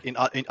ones in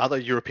other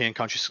European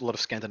countries, a lot of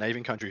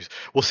Scandinavian countries,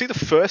 we'll see the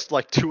first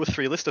 2 or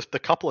 3 lists of the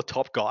couple of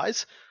top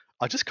guys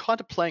are just kind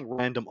of playing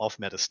random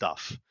off-meta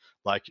stuff.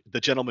 Like the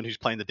gentleman who's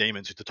playing the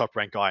demons, who's the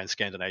top-ranked guy in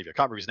Scandinavia. I can't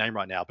remember his name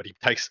right now, but he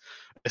takes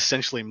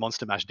essentially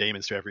monster mash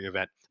demons to every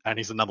event, and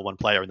he's the number 1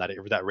 player in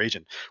that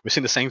region. We've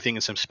seen the same thing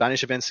in some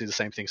Spanish events, seen the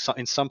same thing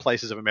in some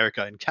places of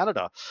America and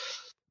Canada.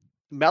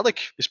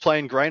 Malik is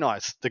playing Grey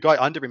Knights. The guy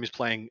under him is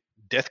playing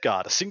Death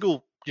Guard, a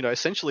single,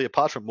 essentially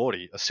apart from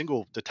Morty, a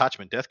single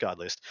detachment Death Guard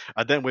list.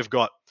 And then we've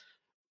got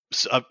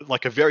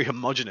a very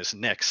homogenous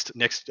next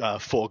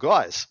 4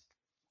 guys.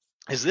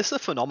 Is this a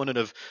phenomenon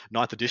of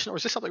 9th edition, or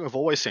is this something we've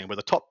always seen where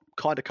the top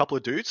kind of couple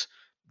of dudes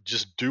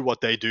just do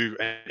what they do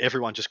and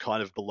everyone just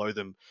kind of below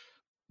them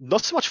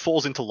not so much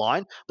falls into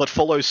line, but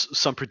follows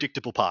some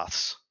predictable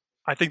paths?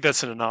 I think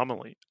that's an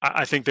anomaly.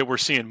 I think that we're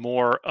seeing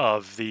more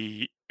of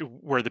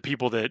where the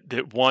people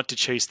that want to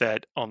chase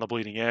that on the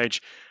bleeding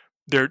edge,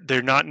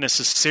 they're not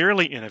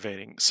necessarily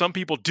innovating. Some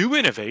people do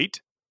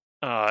innovate,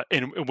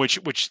 in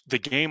which the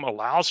game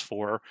allows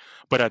for,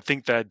 but I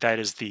think that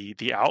is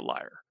the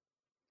outlier.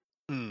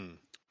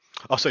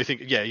 Oh, so you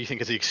think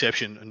it's the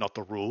exception and not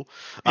the rule?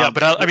 Yeah,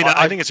 but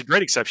I think it's a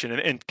great exception,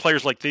 and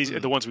players like these,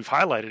 the ones we've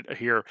highlighted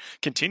here,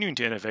 continuing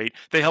to innovate,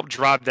 they help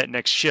drive that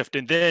next shift,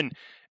 and then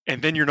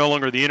you're no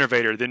longer the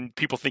innovator. Then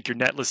people think you're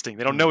net listing.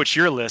 They don't know it's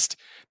your list.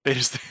 They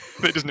just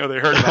know they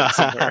heard about it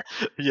somewhere.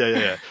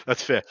 Yeah.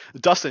 That's fair.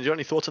 Dustin, do you have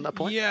any thoughts on that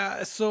point?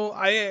 Yeah. So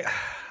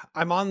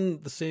I'm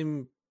on the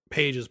same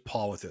page as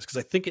Paul with this because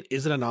I think it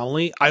is an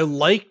anomaly. I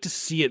like to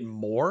see it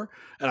more,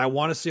 and I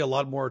want to see a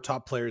lot more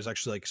top players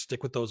actually like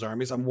stick with those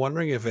armies. I'm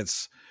wondering if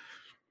it's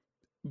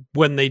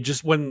when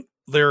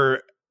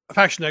they're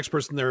faction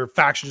experts and their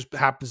faction just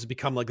happens to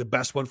become like the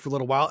best one for a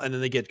little while, and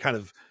then they get kind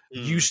of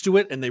used to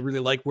it and they really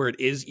like where it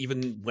is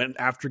even when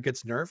after it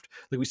gets nerfed,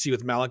 like we see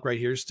with Malik right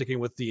here sticking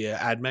with the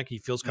Admech. He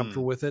feels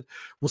comfortable with it.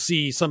 We'll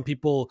see some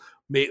people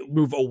may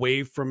move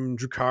away from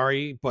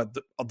Drukhari, but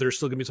there's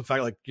still gonna be some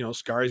fact like, you know,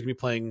 Skari's gonna be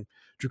playing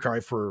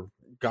Drukhari for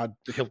God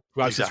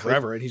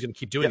forever, and he's gonna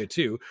keep doing it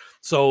too.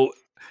 So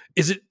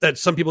is it that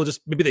some people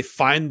just maybe they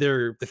find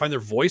their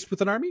voice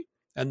with an army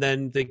and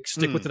then they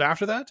stick with it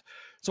after that?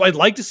 So I'd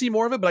like to see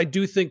more of it, but I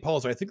do think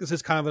Paul's right. I think this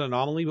is kind of an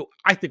anomaly, but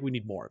I think we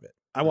need more of it.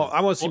 I want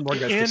to see more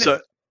guys.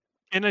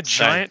 In a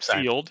giant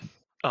field,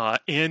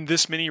 in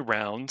this many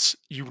rounds,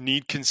 you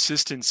need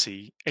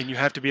consistency, and you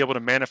have to be able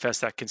to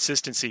manifest that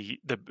consistency.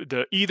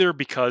 The either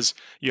because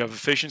you have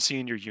efficiency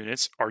in your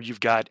units, or you've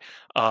got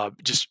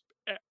just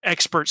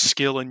expert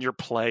skill in your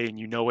play, and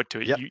you know what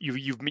to.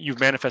 You've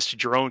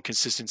manifested your own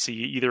consistency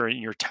either in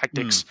your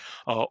tactics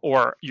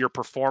or your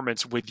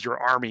performance with your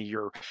army,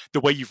 the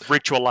way you've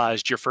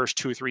ritualized your first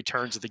 2 or 3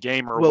 turns of the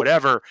game or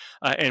whatever,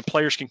 and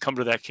players can come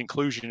to that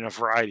conclusion in a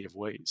variety of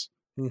ways.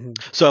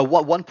 So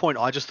one point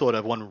I just thought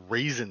of, one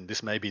reason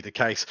this may be the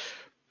case,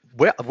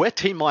 we're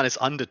T-minus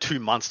under 2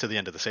 months to the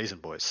end of the season,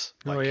 boys.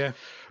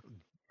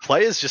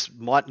 Players just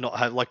might not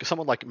have, like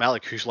someone like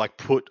Malik, who's like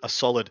put a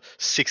solid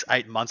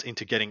 6-8 months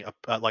into getting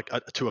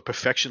to a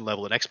perfection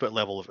level, an expert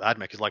level of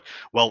Admech, is like,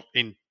 well,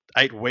 in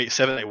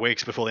 7-8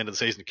 weeks before the end of the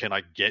season, can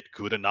I get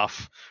good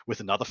enough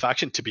with another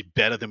faction to be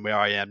better than where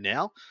I am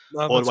now,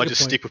 or do I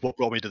just stick with what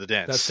brought me to the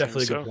dance? That's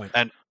definitely a good point.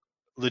 And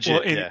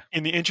legit,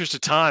 in the interest of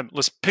time,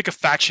 let's pick a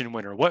faction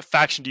winner. What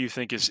faction do you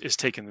think is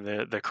taking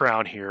the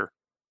crown here?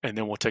 And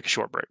then we'll take a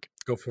short break.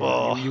 Go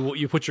for it.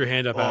 You put your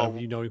hand up, Adam.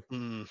 You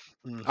know,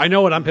 I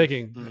know what I'm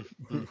picking.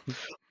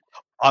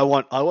 I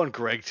want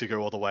Greg to go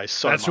all the way.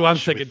 So that's much who I'm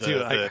thinking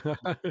too.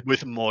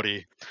 With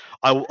Morty,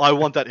 I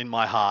want that in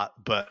my heart,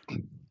 but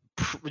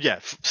yeah,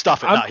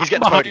 stuff it. No, he's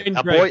getting podium.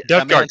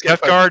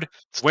 Death Guard,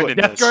 winning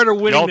this. Death Guard are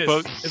winning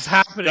this. It's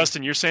happening.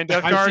 Justin, you're saying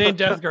Death Guard? I'm saying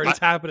Death Guard. It's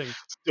happening.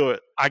 Let's do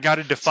it. I got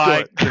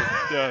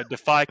to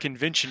defy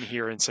convention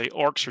here and say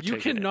Orcs are taking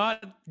it. You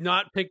cannot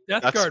not pick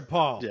Death Guard,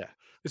 Paul. Yeah.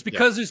 It's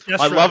because it's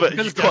Death I love it.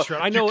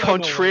 I know. You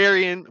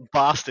contrarian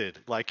bastard.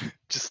 Like,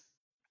 just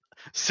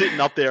sitting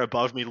up there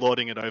above me,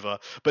 lording it over.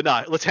 But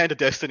no, let's hand to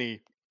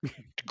Destiny.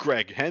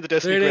 Greg. Hand to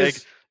Destiny, Greg.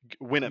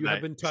 Win it,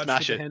 mate.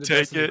 Smash it.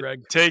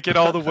 Take it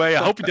all the way.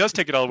 I hope he does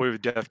take it all the way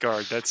with Death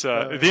Guard. That's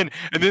then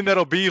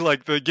that'll be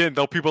like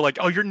they'll people like,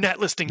 oh, you're net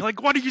listing.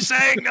 Like, what are you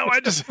saying? No, I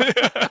just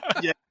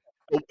yeah.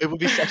 It would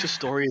be such a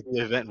story of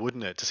the event,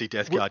 wouldn't it, to see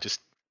Death Guard just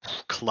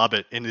club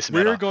it in this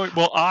meta.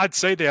 I'd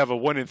say they have a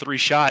 1 in 3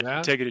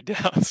 shot taking it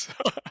down. So.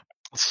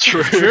 It's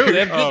true.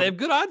 They have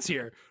good odds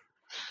here.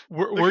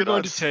 We're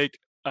going to take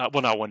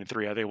not 1 in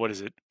 3. I think, what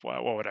is it?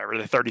 Well, whatever.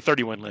 The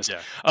 30-31 list.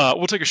 Yeah.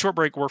 We'll take a short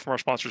break. Word from our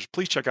sponsors.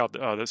 Please check out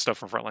the stuff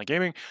from Frontline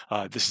Gaming.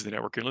 This is the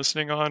network you're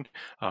listening on.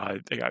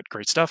 They got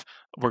great stuff.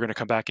 We're going to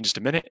come back in just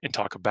a minute and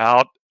talk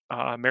about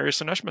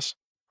Marius and Neshmus.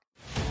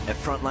 At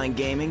Frontline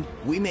Gaming,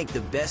 we make the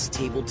best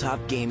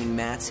tabletop gaming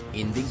mats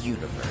in the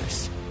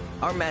universe.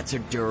 Our mats are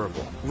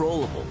durable,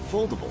 rollable,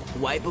 foldable,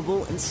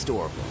 wipeable, and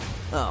storable.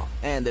 Oh,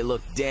 and they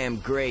look damn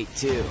great,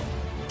 too.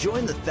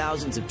 Join the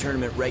thousands of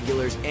tournament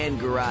regulars and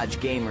garage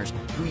gamers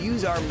who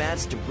use our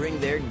mats to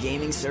bring their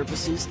gaming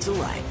surfaces to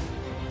life.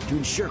 To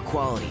ensure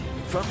quality,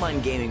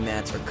 Frontline Gaming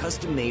mats are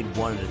custom-made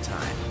one at a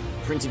time,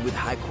 printed with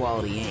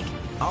high-quality ink.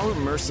 Our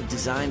immersive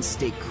designs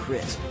stay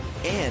crisp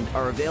and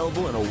are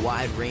available in a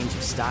wide range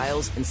of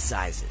styles and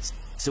sizes.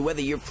 So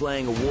whether you're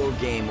playing a war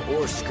game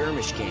or a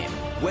skirmish game,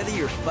 whether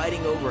you're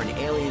fighting over an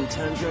alien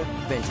tundra,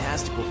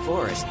 fantastical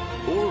forest,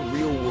 or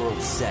real-world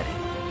setting,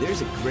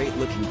 there's a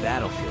great-looking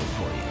battlefield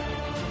for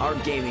you. Our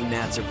gaming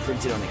mats are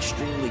printed on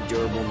extremely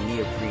durable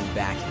neoprene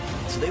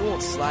backing, so they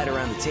won't slide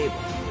around the table,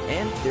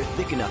 and they're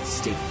thick enough to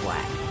stay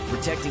flat,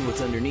 protecting what's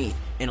underneath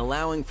and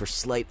allowing for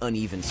slight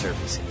uneven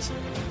surfaces.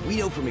 We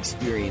know from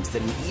experience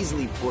that an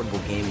easily portable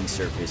gaming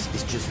surface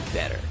is just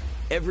better.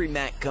 Every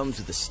mat comes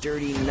with a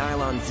sturdy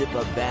nylon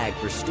zip-up bag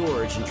for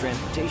storage and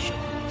transportation.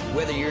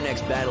 Whether your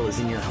next battle is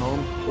in your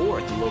home or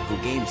at the local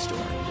game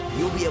store,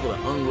 you'll be able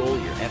to unroll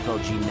your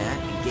FLG mat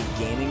and get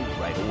gaming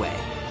right away.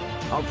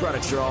 Our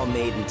products are all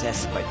made and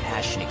tested by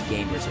passionate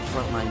gamers at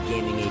Frontline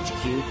Gaming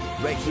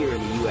HQ right here in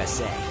the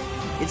USA.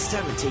 It's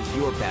time to take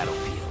your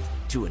battlefield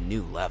to a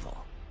new level.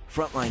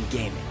 Frontline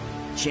Gaming,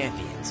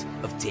 champions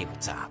of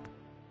tabletop.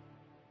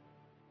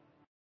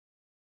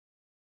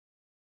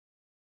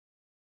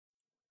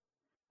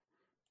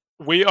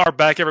 We are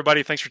back,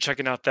 everybody. Thanks for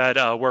checking out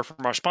that word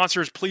from our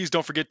sponsors. Please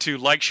don't forget to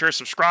like, share,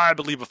 subscribe,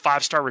 and leave a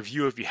 5-star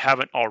review if you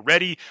haven't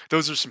already.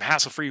 Those are some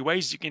hassle-free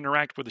ways you can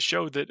interact with the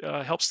show that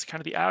helps kind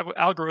of the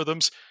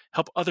algorithms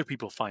help other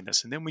people find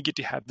us. And then we get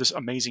to have this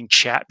amazing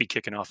chat be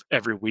kicking off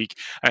every week.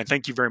 And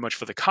thank you very much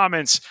for the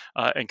comments,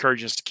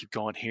 encouraging us to keep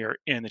going here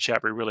in the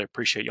chat. We really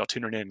appreciate y'all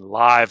tuning in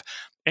live.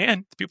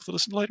 And the people that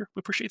listen later,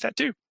 we appreciate that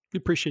too. We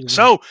appreciate it.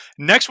 So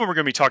next one we're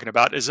going to be talking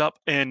about is up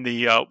in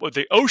the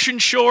Ocean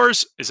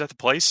Shores. Is that the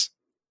place?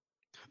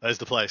 That is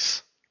the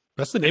place.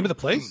 That's the name of the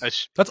place?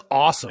 That's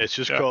awesome. It's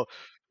just called,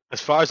 as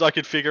far as I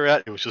could figure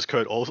out, it was just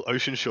called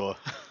Ocean Shore.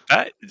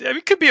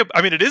 It could be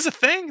it is a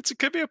thing. It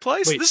could be a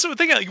place. Wait. This is the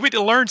thing. We need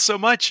to learn so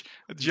much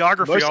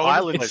geography. Most all over the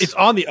islands, place. It's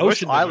on the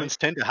ocean. Most islands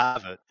tend to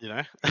have it, you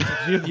know?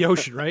 It's near the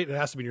ocean, right? It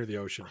has to be near the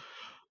ocean.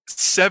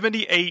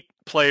 78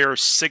 player,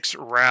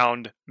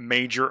 6-round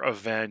major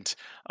event.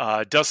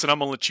 Dustin, I'm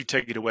going to let you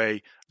take it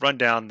away. Run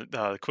down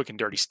the quick and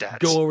dirty stats.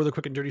 Go over the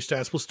quick and dirty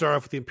stats. We'll start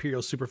off with the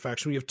Imperial Super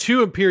Faction. We have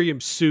 2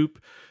 Imperium Soup,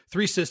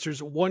 3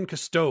 Sisters, 1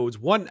 Custodes,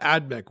 1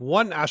 Admech,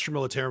 1 Astra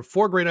Militarum,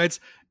 4 Grey Knights,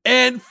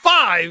 and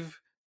 5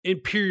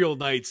 Imperial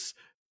Knights,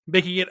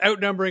 making it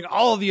outnumbering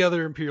all of the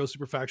other Imperial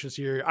Super Factions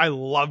here. I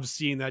love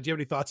seeing that. Do you have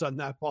any thoughts on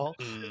that, Paul?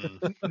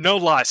 No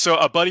lie. So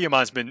a buddy of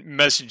mine's been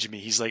messaging me.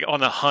 He's like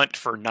on a hunt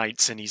for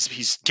knights, and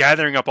he's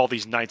gathering up all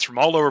these knights from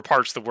all over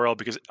parts of the world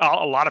because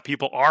a lot of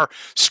people are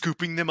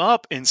scooping them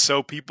up, and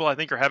so people I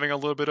think are having a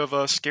little bit of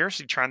a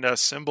scarcity trying to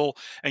assemble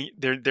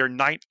their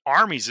knight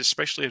armies,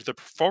 especially as the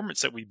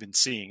performance that we've been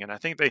seeing. And I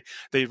think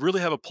they really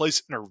have a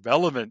place and a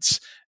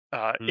relevance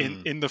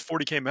in the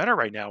 40K meta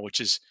right now, which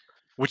is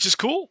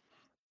cool.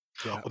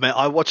 Yeah. Well, man,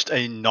 I watched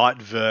a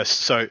knight verse.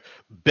 So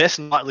best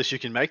knight list you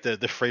can make, the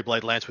Free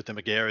Blade Lance with the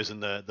Megaeras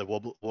and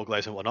the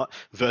Warglaives and whatnot,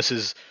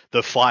 versus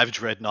the 5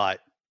 Dread Knight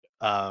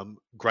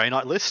Grey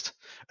Knight list.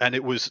 And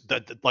it was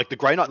the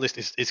Grey Knight list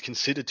is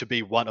considered to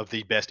be one of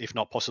the best, if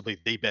not possibly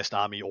the best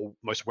army or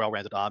most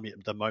well-rounded army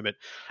at the moment.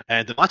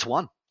 And the Knights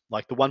won.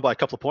 Like, the won by a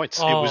couple of points.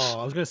 Oh, it was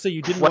I was going to say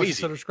you didn't watch the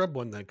crazy. Sutter Scrub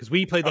one then, because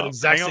we played that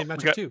exact same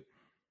matchup too.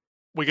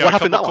 We got a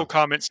happened couple that cool one?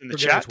 comments in the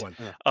Forget chat. which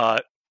one.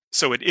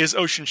 So it is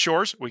Ocean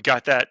Shores. We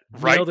got that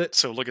right. Nailed it.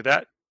 So look at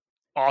that.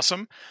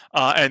 Awesome.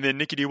 And then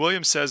Nicky D.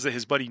 Williams says that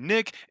his buddy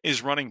Nick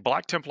is running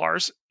Black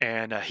Templars,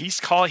 and he's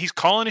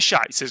calling a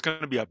shot. He says it's going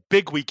to be a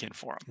big weekend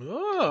for him.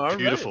 Oh, all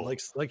Beautiful. right.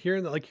 Like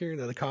hearing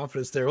the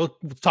confidence there. We'll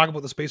talk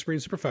about the Space Marine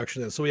Super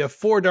Faction then. So we have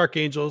 4 Dark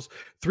Angels,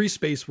 3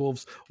 Space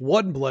Wolves,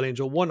 1 Blood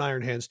Angel, 1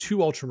 Iron Hands, 2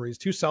 Ultramarines,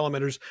 2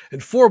 Salamanders,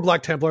 and 4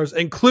 Black Templars,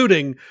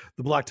 including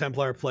the Black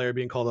Templar player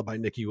being called up by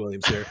Nicky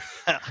Williams here.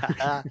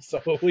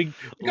 So we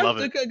got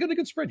a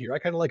good spread here. I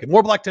kind of like it.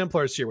 More Black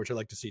Templars here, which I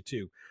like to see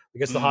too. I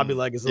guess the hobby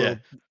leg is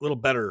a little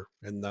better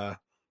in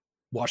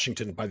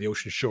Washington by the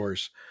ocean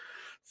shores.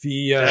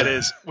 That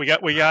is, we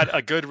got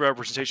a good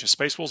representation of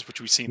Space Wolves, which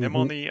we've seen them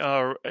on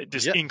the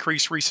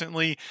increase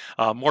recently.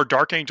 More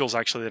Dark Angels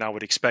actually than I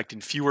would expect,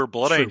 and fewer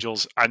Blood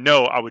Angels. I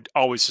know I would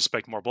always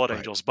suspect more Blood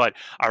Angels, but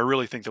I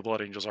really think the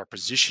Blood Angels are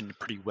positioned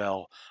pretty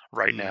well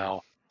right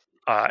now,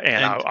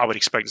 and I would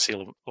expect to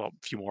see a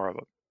few more of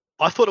them.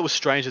 I thought it was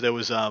strange that there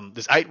was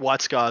there's 8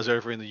 White Scars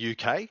over in the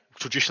UK,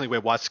 traditionally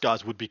where White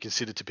Scars would be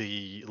considered to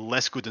be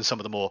less good than some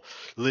of the more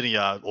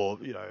linear or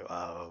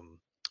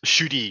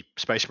shooty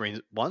Space Marine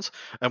ones,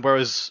 and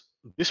whereas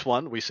this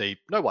one we see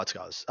no White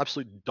Scars,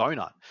 absolute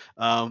donut.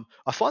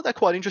 I find that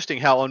quite interesting.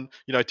 How on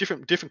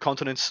different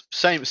continents,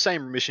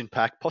 same mission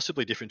pack,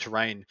 possibly different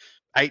terrain,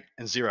 8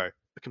 and 0,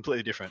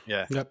 completely different.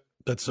 Yeah. Yep,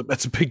 that's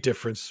a big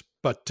difference.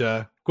 But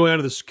going on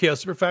to this Chaos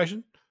Super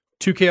Faction.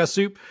 2 Chaos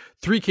Soup,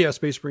 3 Chaos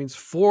Space Marines,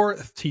 4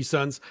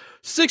 T-Suns,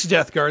 6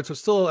 Death Guards, so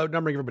still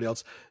outnumbering everybody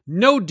else,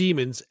 no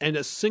Demons, and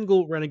a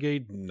single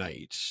Renegade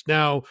Knight.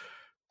 Now,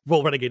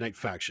 Renegade Knight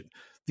faction.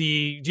 Do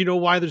you know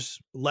why there's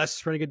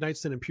less Renegade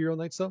Knights than Imperial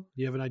Knights, though? Do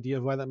you have an idea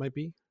of why that might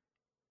be?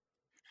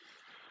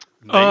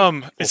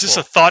 Is this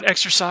a thought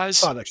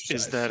exercise? Thought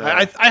exercise. Is that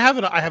I have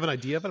an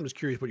idea, but I'm just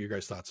curious what your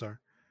guys' thoughts are.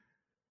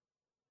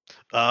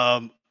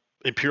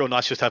 Imperial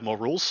Knights just have more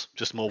rules,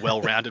 just more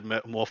well-rounded,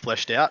 more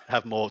fleshed out,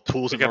 have more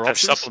tools and more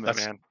options. Supplement,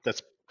 man.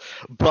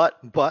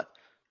 But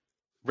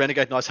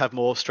Renegade Knights have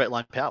more straight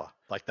line power.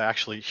 Like, they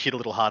actually hit a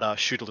little harder,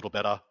 shoot a little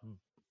better.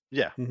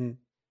 Yeah. Mm-hmm.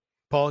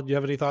 Paul, do you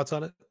have any thoughts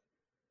on it?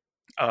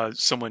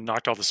 Someone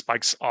knocked all the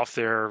spikes off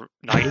their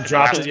knight.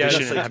 Dropped it. Yeah,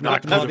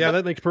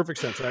 that makes perfect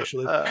sense,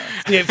 actually.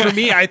 For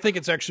me, I think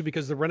it's actually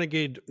because the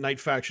Renegade Knight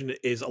faction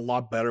is a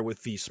lot better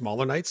with the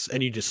smaller knights,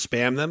 and you just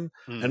spam them,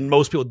 and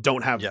most people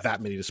don't have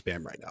that many to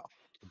spam right now.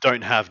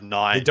 Don't have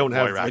 9. They don't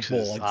have like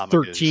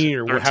 13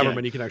 or however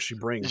many you can actually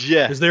bring.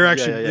 Yeah, because they're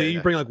actually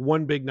you bring like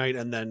 1 big knight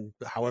and then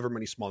however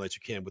many small knights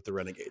you can with the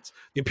Renegades.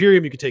 The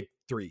Imperium, you could take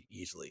 3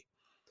 easily.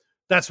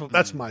 That's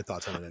my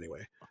thoughts on it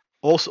anyway.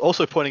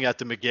 Also pointing out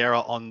the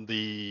Megaera on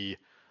the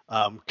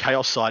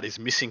Chaos side is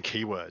missing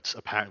keywords,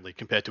 apparently,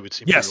 compared to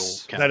its Imperial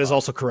counterpart. That is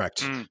also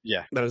correct.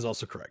 Yeah. That is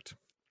also correct.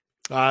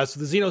 So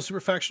the Xenos Super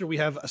Faction, we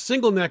have a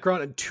single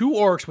Necron and 2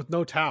 Orcs with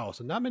no Tau.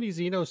 So not many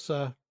Xenos,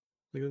 the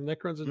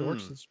Necrons and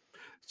Orcs.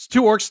 It's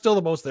 2 orcs, still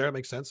the most there. It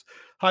makes sense.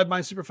 Hive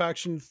Mind Super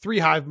Faction, 3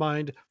 Hive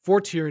Mind,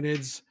 4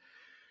 Tyranids,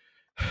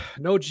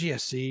 no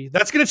GSC.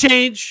 That's going to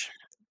change.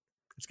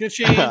 It's going to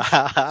change.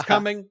 It's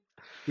coming.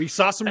 We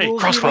saw some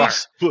rules. Crossfire.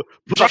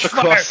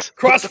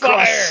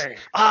 Crossfire.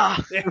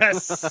 Ah.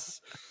 Yes.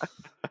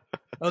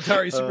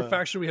 Eldari Super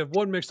Faction. We have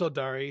 1 mixed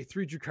Eldari,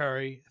 3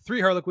 Drukhari,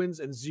 3 Harlequins,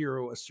 and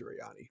 0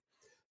 Asturiani.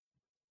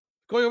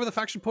 Going over the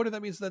faction podium,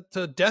 that means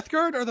that Death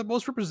Guard are the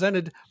most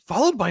represented,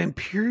 followed by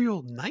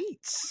Imperial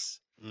Knights.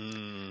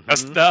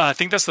 Mm-hmm. I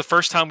think that's the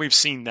first time we've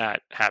seen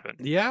that happen.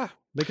 Yeah,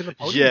 making the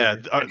podium. Yeah,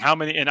 there. And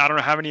I don't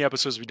know how many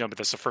episodes we've done, but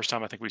that's the first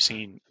time I think we've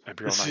seen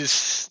Imperial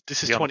Knights.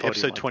 This is be on the podium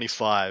episode like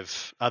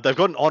 25. They've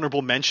got an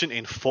honorable mention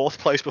in 4th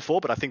place before,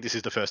 but I think this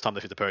is the first time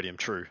they've hit the podium.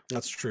 True.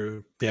 That's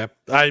true. Yeah,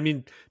 I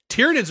mean,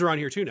 Tyranids are on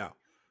here too now.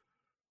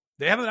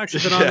 They haven't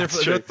actually been on there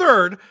for their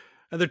 3rd,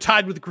 and they're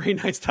tied with the Grey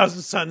Knights,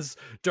 Thousand Sons,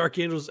 Dark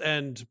Angels,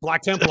 and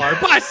Black Templar,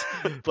 but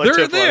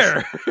they're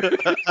there.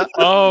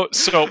 Oh,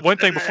 so one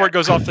thing before it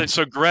goes off,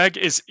 so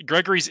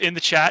Gregory's in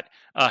the chat.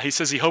 He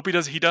says he hope he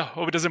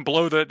doesn't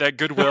blow that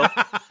goodwill.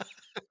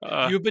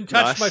 You've been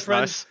touched, Nice, my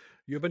friend. nice.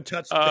 You've been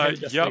touched.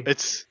 Yep.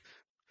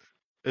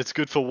 It's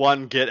good for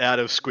one get out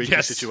of squeaky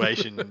Yes.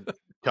 situation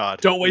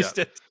card. Don't waste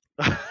it.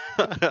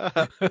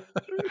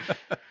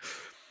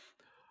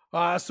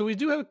 it. So we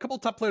do have a couple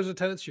top players in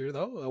attendance here,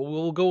 though.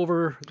 We'll go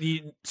over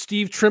the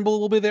Steve Trimble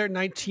will be there,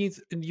 19th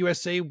in the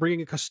USA,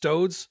 bringing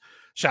Custodes,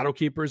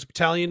 Shadowkeepers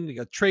Battalion. You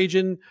got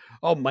Trajan.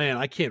 Oh man,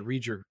 I can't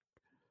read your.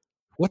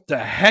 What the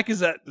heck is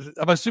that?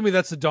 I'm assuming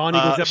that's the Dawn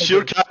Eagle.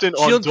 Shield Captain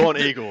on Shield Dawn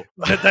Captain- Eagle.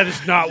 That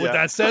is not what Yeah.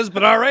 that says,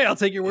 but all right, I'll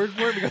take your word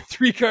for it. We got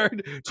 3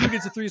 card, 2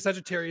 against a 3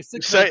 Sagittarius,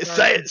 6 Say Nights,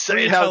 it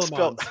 3 how it's Telemons.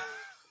 spelled.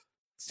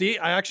 See,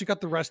 I actually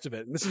got the rest of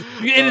it. And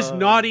it is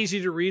not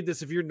easy to read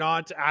this if you're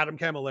not Adam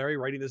Camilleri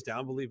writing this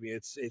down. Believe me,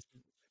 it's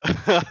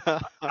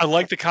I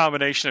like the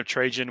combination of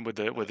Trajan with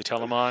the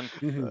Telemon.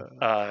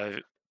 mhm.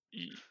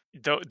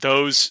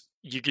 Those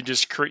you can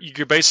just you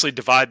could basically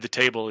divide the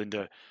table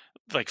into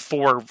like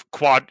 4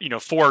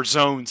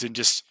 zones and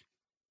just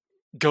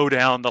go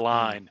down the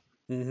line.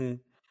 Mm-hmm.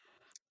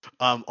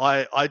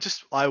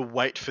 I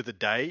wait for the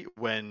day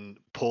when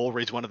Paul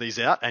reads one of these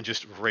out and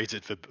just reads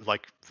it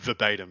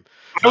verbatim.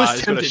 I was He's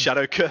got a tempted.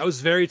 Shadow I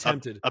was very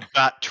tempted. a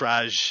Bat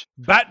Trash.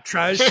 Bat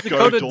Trash,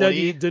 Go Dakota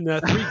Donny.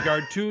 Dina, 3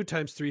 guard, 2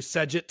 times 3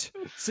 Sagitt,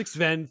 6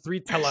 Ven,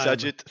 3 Telam.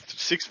 Sajit,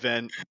 6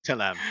 Ven,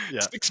 Telam.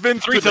 Yeah. 6 Vin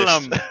 3 After this.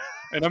 Telam.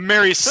 And a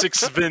merry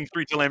 6 Vin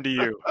 3 Telam to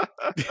you.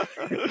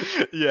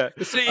 Yeah.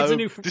 It's a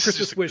new This is Christmas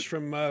just- wish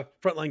from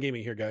Frontline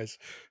Gaming here, guys.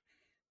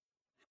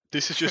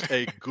 This is just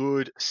a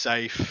good,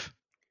 safe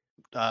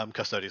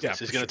Custodians Yeah, list.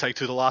 He's for going to take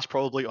to the last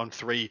probably on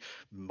 3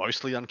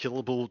 mostly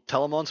unkillable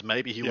Telemons.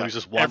 Maybe he Yeah,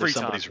 loses one every if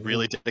somebody's time.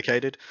 really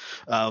dedicated.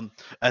 And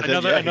then,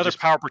 Another he just-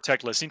 power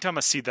protect list. Anytime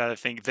I see that, I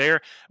think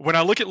when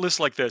I look at lists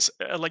like this,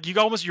 like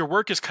your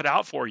work is cut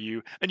out for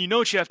you, and you know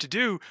what you have to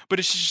do, but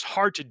it's just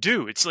hard to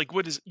do. It's like,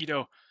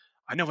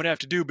 I know what I have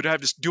to do, but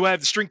do I have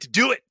the strength to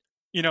do it?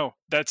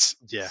 That's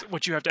Yeah.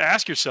 what you have to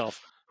ask yourself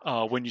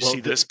when you Well,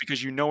 see this,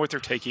 because you know what they're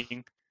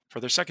taking for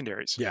their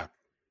secondaries. Yeah.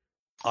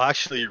 I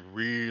actually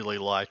really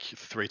like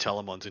 3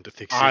 Telemons into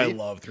Thick I City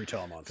love 3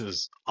 Telemons.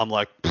 because I'm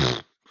like,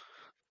 what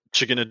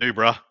you gonna do,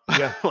 bruh?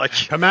 Yeah. Like,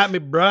 Come at me,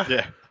 bruh.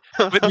 yeah,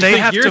 But they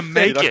have You're to thick.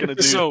 make They're not gonna it.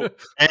 do- So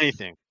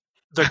anything.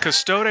 the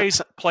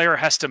Custodes player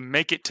has to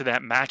make it to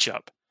that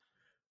matchup.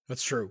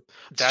 That's true.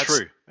 It's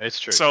true. It's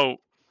true. So,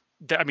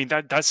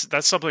 that's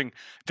something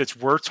that's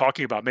worth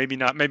talking about. Maybe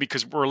not, maybe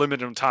because we're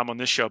limited on time on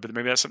this show, but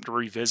maybe that's something to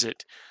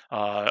revisit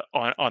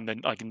on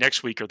the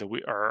next week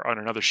or on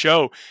another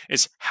show.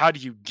 Is how do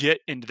you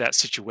get into that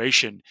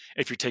situation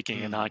if you're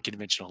taking a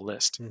non-conventional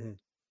list? Mhm.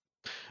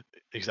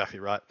 Exactly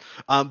right.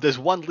 There's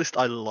one list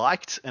I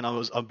liked, and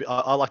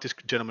I like this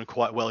gentleman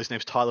quite well. His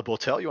name's Tyler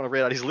Bortel. You want to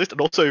read out his list,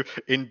 and also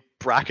in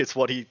brackets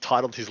what he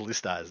titled his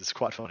list as. It's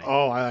quite funny.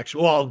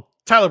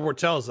 Tyler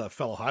Bortel is a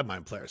fellow Hive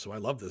Mind player, so I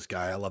love this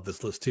guy. I love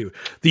this list too.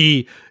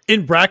 The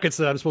in brackets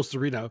that I'm supposed to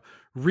read now: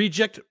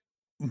 reject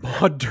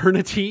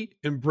modernity,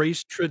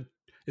 embrace it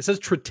says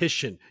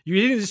tradition. You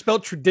didn't spell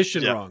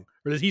tradition Yeah. wrong,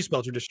 or did he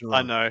spell tradition I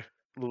wrong? know,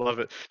 love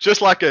it.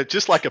 Just like a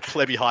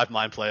plebby Hive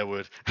Mind player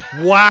would.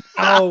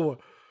 Wow.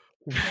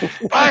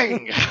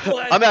 Bang!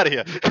 What? I'm out of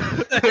here.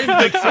 It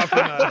makes up for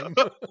Adam.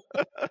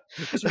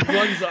 Just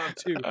runs off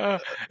too.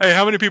 Hey,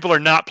 how many people are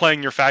not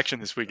playing your faction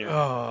this weekend?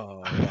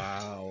 Oh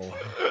wow.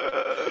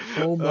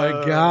 Oh my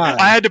god.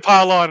 I had to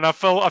pile on, and I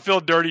feel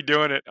dirty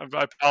doing it.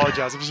 I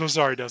apologize. I'm so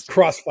sorry, Dustin.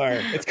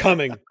 Crossfire. It's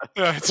coming.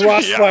 It's-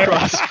 Crossfire.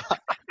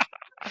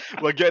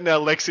 We're getting our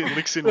licks in while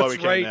we That's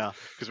can right. now,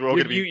 because we're all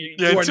going to be.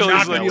 Yeah, you are until not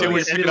he's gonna like be able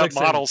doing to get any speed up licks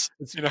in. models.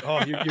 It's-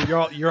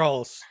 Oh, you're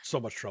all so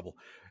much trouble.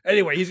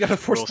 Anyway, he's got to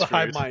force all the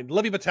Hive screwed. Mind.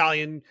 Levy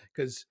Battalion,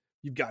 because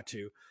you've got to.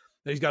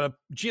 And he's got a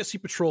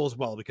GSC patrol as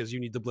well, because you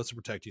need the Blitz to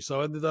protect you.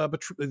 So in the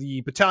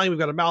battalion, we've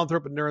got a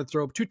Malanthrope, a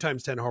Neranthrope,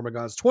 2x10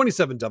 Hormigons,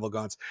 27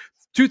 Devilgons,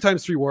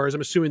 2x3 Warriors.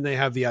 I'm assuming they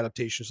have the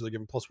adaptation, so they're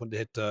giving +1 to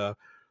hit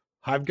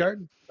Hive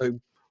Guard, or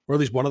at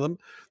least one of them.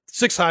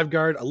 6 Hive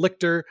Guard, a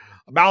Lictor,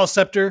 a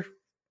Maliceptor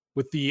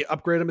with the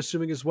upgrade, I'm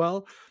assuming as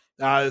well.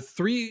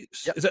 Three.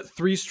 Yep. Is that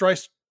three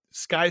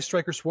Sky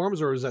Striker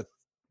swarms, or is that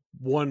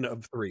one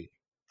of three?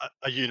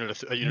 A unit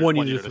of One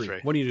unit of three.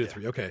 One unit of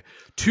three. Okay.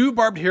 2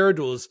 barbed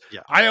Hierodules.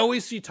 Yeah. I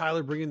always see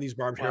Tyler bringing these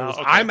barbed Hierodules.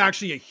 Okay. I'm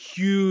actually a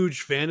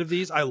huge fan of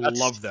these. I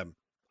love them.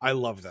 I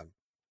love them.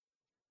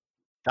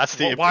 That's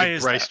the why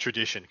is embrace that?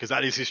 tradition, because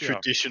that is his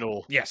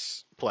traditional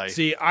Yes. play.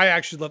 See, I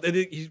actually love it.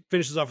 He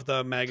finishes off with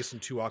the Magus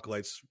and 2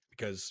 Acolytes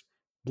because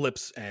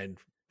Blips and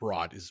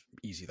Rod is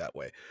easy that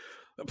way.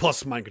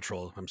 Plus mind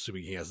control. I'm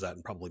assuming he has that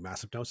and probably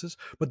massive Gnosis.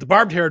 But the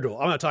barbed Hierodule,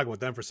 I'm going to talk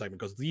about them for a second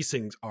because these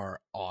things are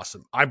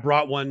awesome. I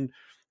brought one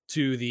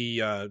to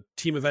the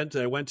team event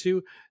that I went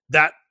to.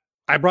 That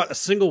I brought a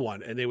single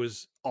one and it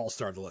was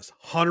all-star of the list.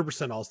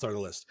 100% all-star of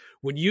the list.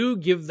 When you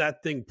give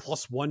that thing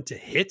 +1 to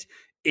hit,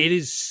 it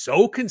is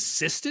so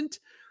consistent.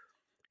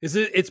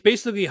 It's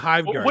basically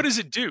Hive Guard. What does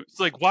it do? It's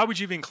like, why would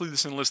you even include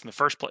this in the list in the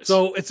first place?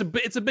 So it's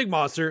a big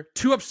monster.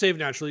 2-up save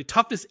naturally.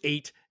 Toughness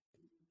 8.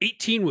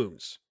 18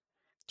 wounds.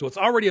 So it's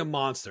already a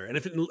monster. And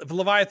if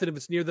Leviathan, if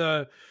it's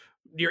near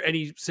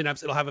any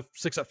synapse, it'll have a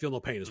 6-up feel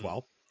no pain as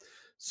well.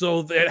 So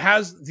it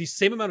has the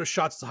same amount of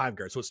shots as the Hive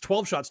Guard. So it's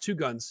 12 shots, 2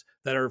 guns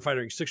that are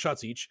firing 6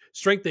 shots each.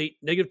 Strength 8,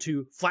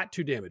 -2, flat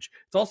 2 damage.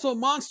 It's also a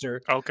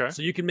monster. Okay.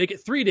 So you can make it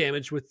 3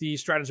 damage with the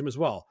stratagem as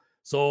well.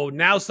 So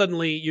now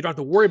suddenly you don't have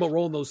to worry about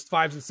rolling those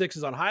 5s and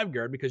 6s on Hive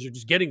Guard because you're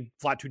just getting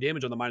flat 2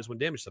 damage on the -1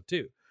 damage stuff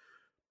too.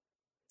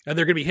 And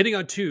they're going to be hitting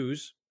on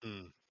 2s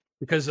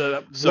because So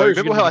warriors are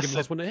remember going how I to give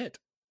said +1 to hit.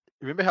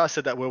 Remember how I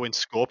said that Whirlwind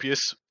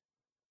Scorpius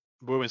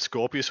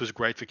was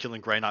great for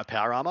killing Grey Knight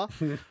power armor?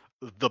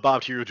 The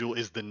barbed Hierodule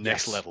is the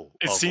next Yes. level.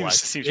 It of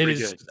seems It pretty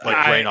is good.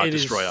 Like Grey Knight it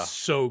is Destroyer.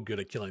 so good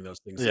at killing those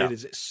things. Yeah. It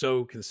is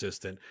so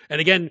consistent. And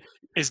again,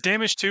 Is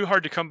damage too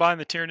hard to come by in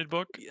the Tyranid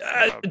book?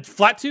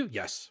 flat 2,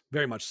 yes,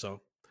 very much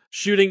so.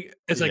 Shooting,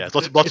 it's Yeah,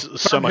 like lots-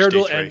 so much Barbed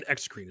Hierodule D3. and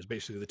Exocrine is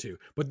basically the two.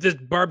 But this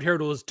barbed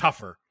Hierodule is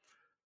tougher.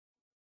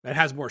 It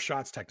has more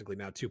shots technically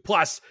now too.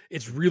 Plus,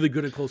 it's really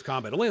good in close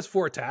combat. It only has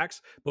 4 attacks,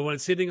 but when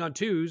it's hitting on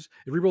 2s,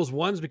 it rerolls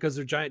 1s because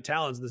they're giant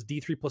talons. And this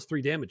D3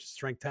 +3 damage,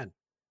 strength 10.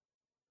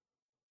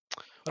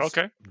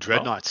 Okay.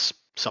 Dread Knights,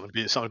 something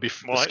to be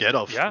Well, scared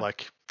of. yeah.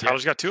 Like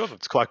Tyler's got 2 of them.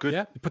 it's quite good.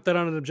 Yeah, you put that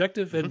on an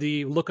objective, and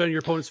the look on your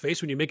opponent's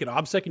face when you make an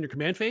obsec in your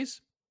command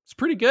phase, it's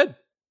pretty good.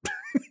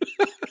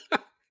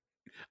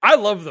 I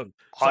love them.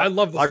 So I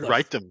love this I list.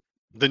 rate them.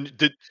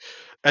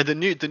 The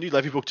new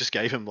Levy book just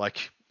gave him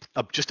like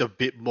just a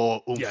bit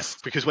more oomph. Yes.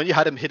 Because when you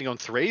had him hitting on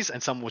 3s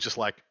and someone was just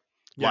like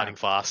Yeah. lightning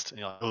fast, and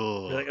you're like,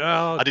 oh, You're like,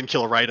 oh, I didn't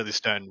kill a raider this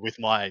turn with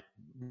my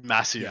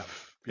massive, Yeah,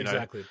 you know,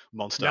 exactly.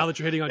 monster. Now that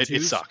you're hitting on It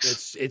 2s,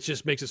 sucks. it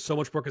just makes it so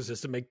much more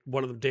consistent. Make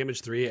one of them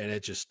damage 3, and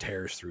it just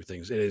tears through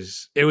things.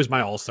 It was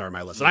my all-star on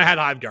my list, and I had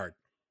Hive Guard,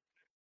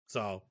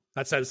 so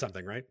that says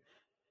something, right?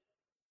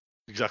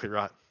 Exactly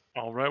right.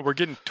 All right, we're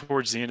getting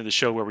towards the end of the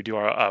show where we do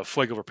our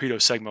Fuego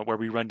Rapido segment where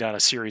we run down a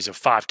series of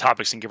 5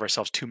 topics and give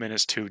ourselves 2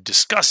 minutes to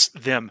discuss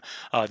them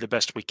the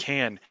best we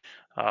can,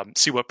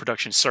 see what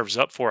production serves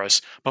up for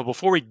us. But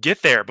before we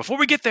get there,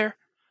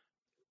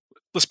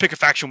 let's pick a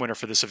faction winner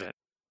for this event.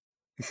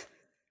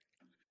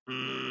 Let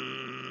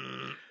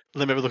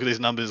me have a look at these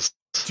numbers.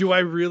 Do I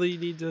really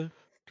need to?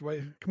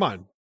 Come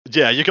on?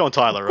 Yeah, you're going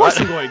Tyler, Of course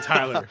right? I'm going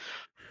Tyler.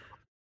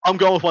 I'm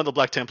going with one of the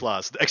Black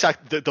Templars.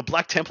 The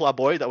Black Templar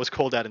boy that was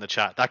called out in the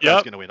chat. That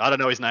guy's going to win. I don't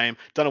know his name.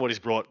 Don't know what he's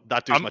brought.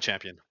 That dude's my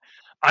champion.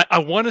 I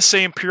want to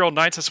say Imperial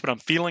Knights. That's what I'm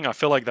feeling. I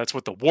feel like that's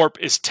what the warp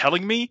is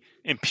telling me.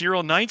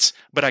 Imperial Knights,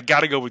 but I got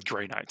to go with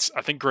Grey Knights.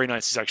 I think Grey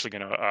Knights is actually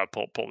going to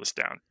pull this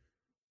down.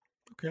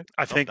 Okay.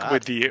 I think bad.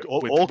 with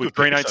All with good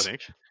Grey picks, Knights, I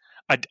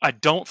think. I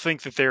don't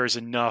think that there is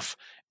enough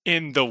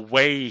in the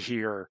way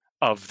here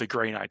of the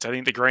Grey Knights. I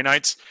think the Grey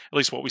Knights, at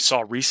least what we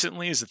saw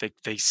recently, is that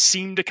they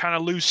seem to kind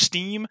of lose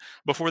steam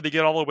before they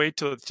get all the way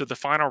to the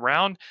final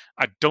round.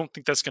 I don't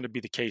think that's going to be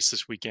the case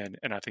this weekend,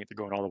 and I think they're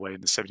going all the way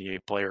in the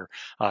 78-player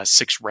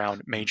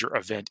 6-round major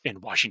event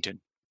in Washington.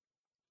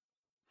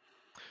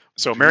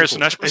 So, Marius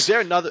Onespis. Is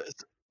there another?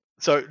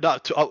 So, no,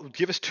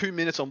 give us 2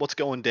 minutes on what's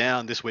going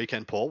down this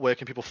weekend, Paul. Where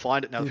can people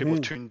find it now that people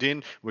have tuned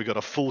in? We got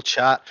a full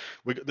chat.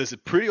 There's a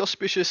pretty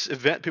auspicious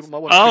event. People might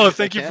want to. Oh,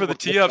 thank you for the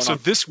tee up. So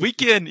this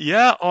weekend,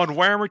 on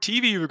Warhammer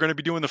TV, we're going to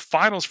be doing the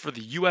finals for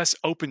the U.S.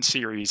 Open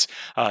Series.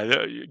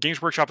 The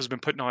Games Workshop has been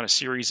putting on a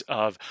series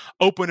of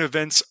open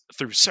events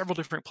through several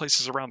different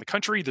places around the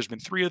country. There's been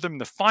 3 of them in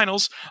the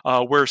finals,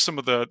 where some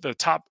of the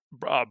top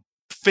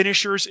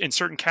finishers in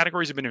certain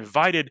categories have been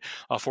invited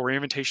for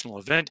an invitational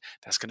event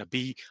that's going to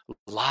be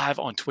live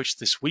on Twitch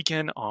this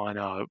weekend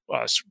on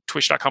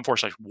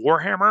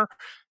twitch.com/Warhammer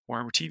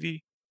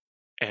TV.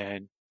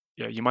 And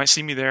yeah, you might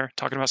see me there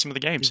talking about some of the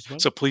games.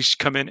 So please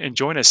come in and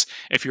join us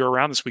if you're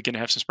around this weekend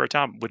and have some spare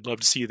time. We'd love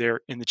to see you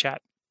there in the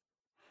chat.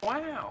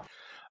 Wow.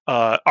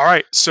 All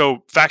right.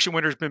 So faction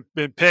winners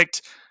been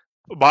picked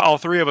by all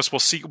 3 of us.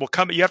 We'll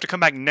come. You have to come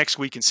back next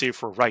week and see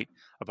if we're right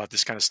about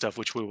this kind of stuff,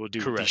 which we will do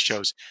with these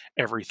shows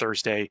every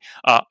Thursday.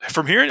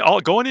 From here,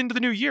 going into the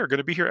new year, going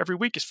to be here every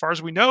week as far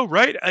as we know,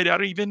 right? I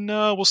don't even,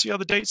 we'll see how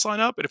the dates line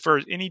up. And if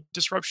there's any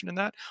disruption in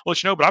that, I'll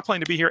let you know. But I plan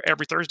to be here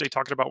every Thursday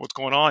talking about what's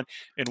going on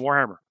in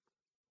Warhammer.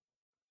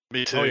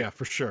 Me too. Oh yeah,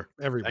 for sure.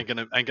 Everybody.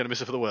 Ain't gonna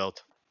miss it for the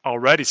world.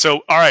 Alrighty,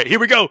 so all right, here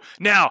we go.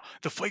 Now,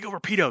 the Fuego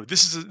Rapido.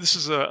 This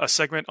is a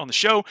segment on the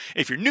show.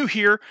 If you're new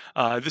here,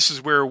 this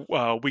is where we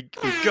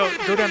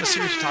go down the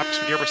series of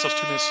topics. We give ourselves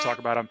 2 minutes to talk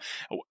about them.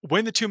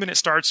 When the 2 minute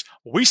starts,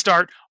 we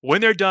start.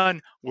 When they're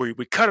done, we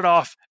cut it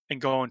off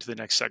and go on to the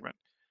next segment.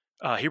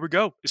 Here we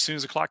go. As soon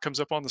as the clock comes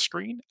up on the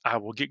screen, I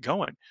will get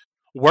going.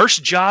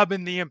 Worst job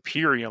in the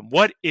Imperium.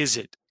 What is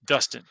it,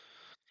 Dustin?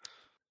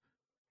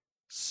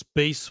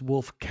 Space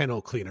Wolf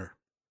Kennel Cleaner.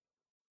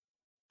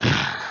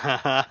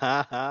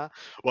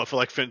 What, for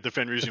like the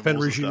Fenrisian The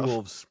wolves? Fenrisian and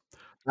wolves.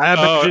 I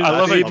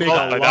love they it. make a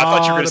I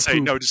thought you were going lot to of say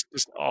poop. no,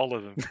 just all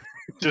of them.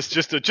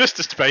 stuff. Just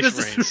the Space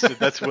Marines.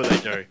 That's where they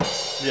go.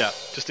 Yeah,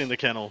 just in the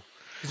kennel.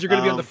 Because you're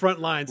going to be on the front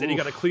lines and you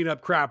oof. got to clean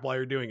up crap while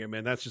you're doing it,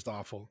 man. That's just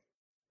awful.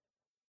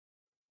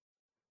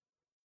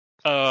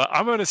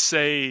 I'm going to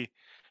say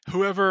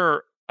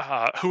whoever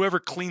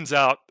cleans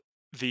out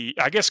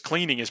I guess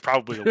cleaning is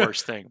probably the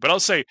worst thing, but I'll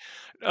say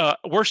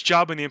worst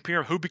job in the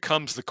Imperium. Who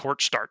becomes the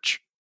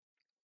corpse-starch?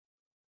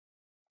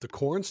 The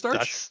cornstarch?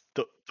 That's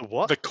the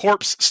what? The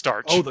corpse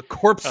starch. Oh, the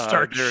corpse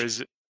starch. There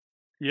is.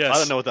 Yes. I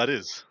don't know what that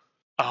is.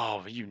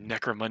 Oh, you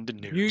Necromunda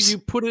noobs. You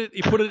put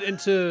it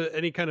into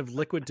any kind of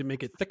liquid to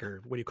make it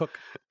thicker when you cook.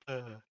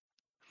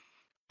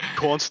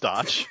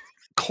 Cornstarch.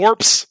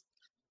 Corpse.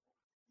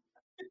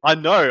 I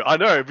know,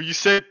 but you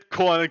said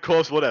corn and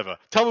corpse, whatever.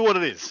 Tell me what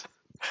it is.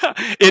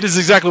 It is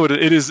exactly what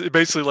it is.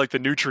 Basically like the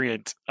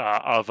nutrient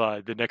of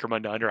the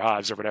Necromunda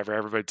underhives or whatever.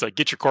 Everybody's like,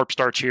 get your corpse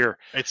starch here.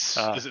 Is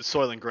it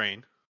Soylent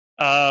Green?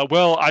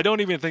 Well, I don't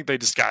even think they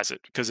disguise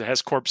it because it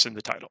has corpse in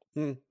the title. I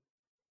mean,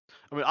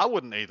 I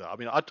wouldn't either. I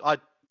mean, I'd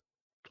want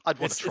to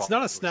try. It's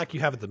not a snack you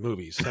have at the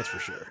movies, that's for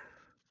sure.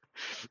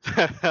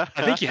 I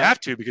think you have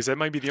to because that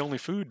might be the only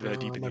food that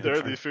deep in my the The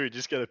God. only food,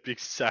 just get a big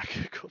sack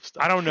of corpse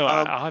starch. I don't know.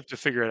 I'll have to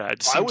figure it out.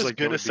 It I seems was like that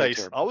gonna would be say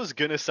terrible. I was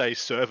gonna say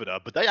servitor,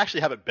 but they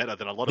actually have it better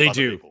than a lot of They other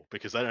do. people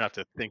because they don't have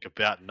to think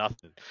about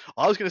nothing.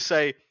 I was gonna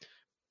say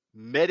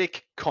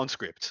medic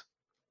conscript.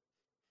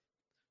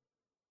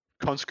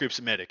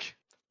 Conscript's medic.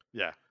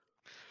 Yeah.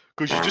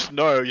 Because you just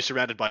know you're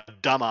surrounded by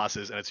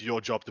dumbasses and it's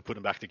your job to put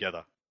them back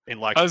together. In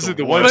like I was the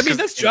the worst ones- But I mean,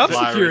 that's job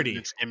environment security.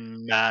 that's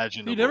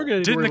imaginable. You're never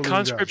going to Didn't the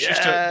conscripts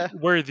used Yeah. to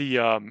wear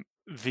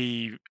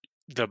the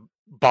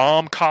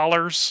bomb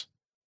collars?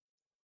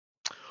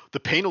 The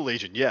penal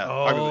legion, yeah.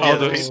 Oh, I remember, yeah,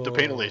 those- the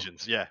penal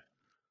legions, yeah.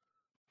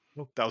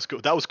 That was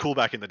cool. That was cool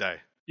back in the day.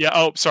 Yeah.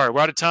 Oh, sorry.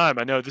 We're out of time.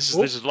 I know this is.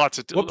 Whoops. There's lots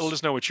of. Whoops. Let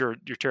us know what your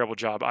terrible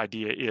job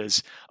idea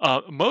is.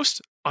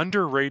 Most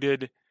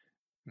underrated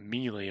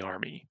melee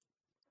army.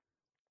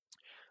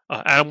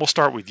 Adam, we'll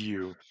start with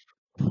you.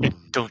 And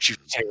don't you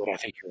say what I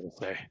think you're going to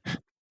say.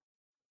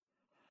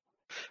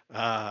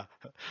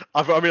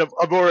 I've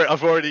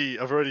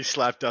already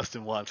slapped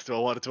Dustin once. Do I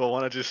want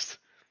to just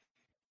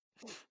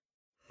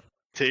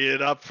tee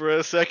it up for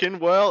a second?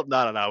 Well,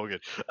 no, we're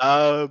good.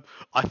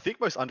 I think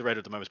most underrated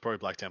at the moment is probably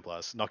Black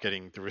Templars, not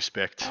getting the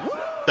respect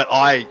that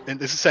and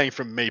this is saying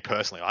from me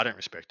personally, I don't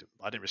respect them.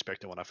 I didn't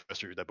respect them when I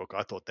first reviewed their book.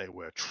 I thought they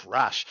were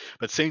trash.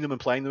 But seeing them and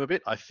playing them a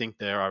bit, I think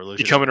they are a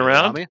You coming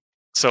around? army.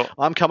 So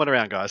I'm coming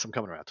around, guys. I'm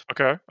coming around.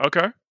 okay.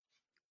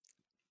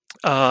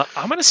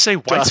 I'm going to say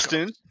White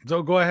Scar. Dustin,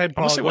 So go ahead, I'm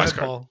Paul. gonna say Go ahead, Westcard.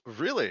 Paul.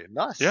 really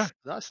nice. Yeah.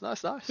 nice.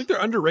 I think they're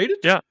underrated.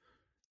 Yeah.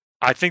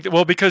 I think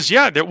that because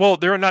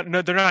they're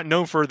not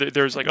known for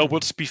there's like, oh, we'll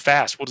just be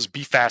fast. We'll just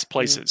be fast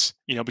places,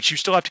 but you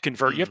still have to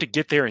convert. You have to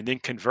get there and then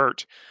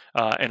convert.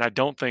 And I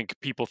don't think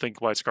people think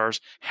White Scars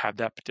have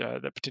that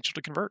potential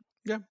to convert.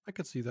 Yeah, I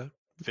could see that.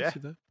 Fair.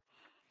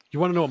 You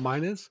want to know what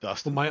mine is?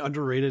 Dustin. What my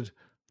underrated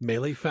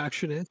melee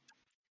faction is?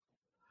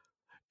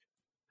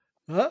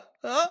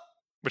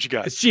 What you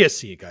got? It's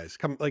GSC, guys.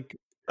 Come, like,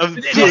 Did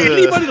did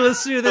anybody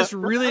listening to this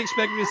really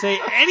expect me to say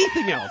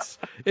anything else?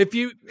 If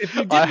you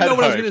didn't I had know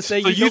what I was going to hoped.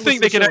 say, So you don't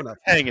think they listen can to the show enough.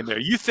 hang in there?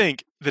 You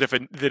think that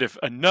if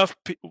enough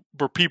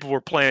people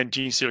were playing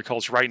Gene Stealer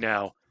Cults right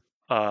now,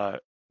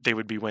 they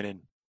would be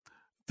winning?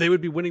 They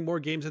would be winning more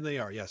games than they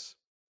are. Yes.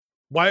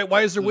 Why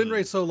is their win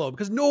rate so low?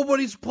 Because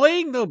nobody's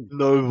playing them.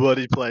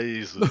 Nobody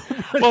plays.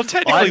 Well,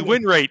 technically, I-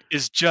 win rate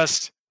is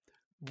just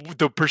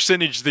the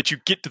percentage that you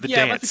get to the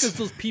Yeah, dance. that's because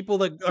those people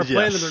that are playing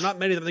them, Yes. they're not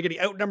many of them. They're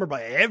getting outnumbered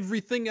by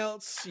everything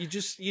else.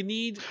 You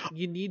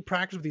need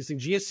practice with these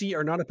things. GSC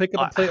are not a pick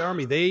up and play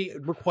army. They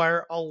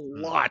require a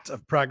lot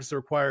of practice. They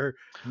require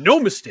no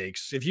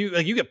mistakes. If you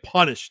get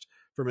punished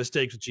for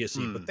mistakes with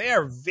GSC, but they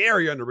are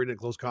very underrated in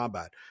close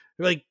combat.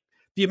 Like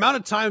the amount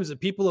of times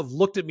that people have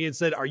looked at me and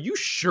said, "Are you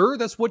sure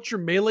that's what your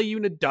melee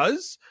unit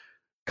does?"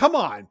 Come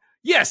on.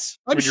 Yes,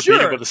 I'm when you're sure.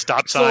 beating with a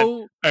stop sign.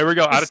 So There we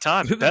go. Out of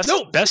time. Best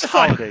it's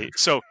fine. holiday.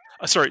 So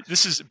sorry,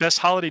 this is best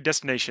holiday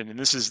destination, and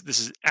this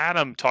is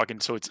Adam talking.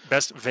 So it's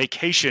best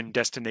vacation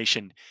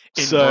destination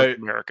in North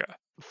America.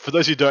 For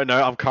those who don't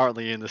know, I'm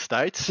currently in the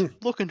States,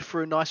 looking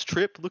for a nice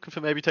trip, looking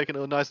for maybe taking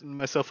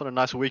myself on a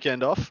nice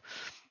weekend off.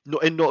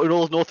 In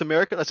all of North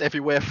America, that's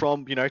everywhere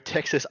from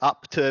Texas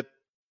up to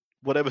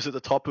whatever's at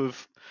the top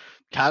of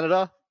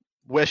Canada.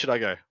 Where should I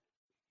go?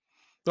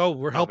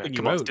 we're Oh, helping man, you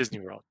come on, out. it's Disney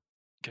World.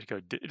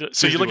 Gotta go.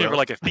 So you're looking for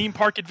like a theme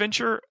park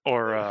adventure,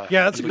 or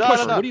Yeah, that's a good No,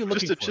 question. no, no. What are you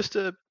looking for? Just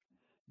a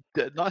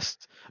nice.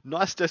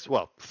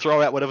 Well,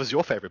 throw out whatever's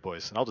your favorite,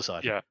 boys, and I'll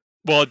decide. Yeah.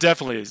 Well, it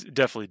definitely is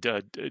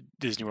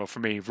Disney World for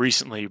me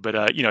recently, but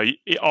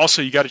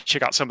also you got to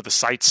check out some of the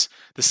sites,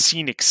 the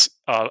scenics.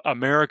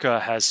 America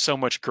has so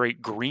much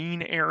great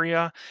green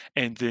area,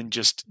 and then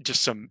just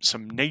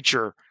some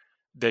nature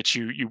that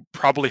you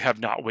probably have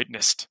not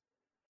witnessed.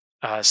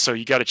 So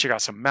you got to check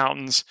out some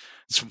mountains,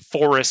 some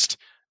forest.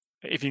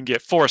 If you can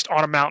get forest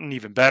on a mountain,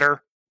 even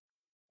better.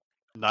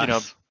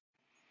 Nice.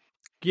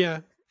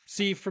 Yeah.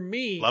 See, for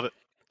me, Love it,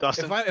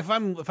 Dustin. if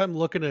I'm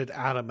looking at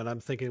Adam and I'm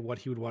thinking what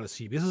he would want to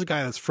see, this is a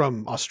guy that's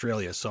from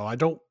Australia, so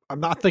I'm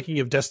not thinking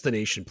of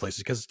destination places,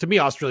 because to me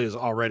Australia is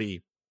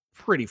already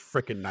pretty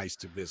freaking nice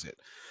to visit.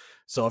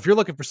 So if you're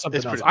looking for something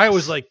It's else, pretty I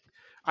nice. always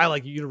I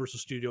like Universal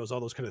Studios, all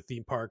those kind of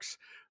theme parks.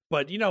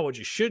 But you know what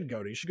you should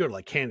go to? You should go to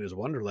like Canada's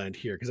Wonderland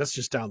here, because that's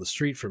just down the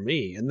street from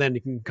me, and then you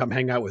can come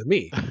hang out with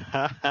me.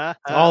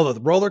 All the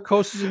roller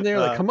coasters in there,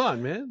 like come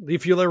on, man!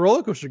 If you're a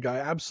roller coaster guy,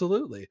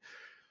 absolutely.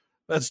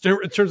 That's in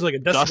terms of like a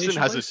destination.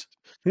 Dustin has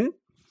place.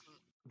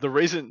 The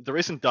reason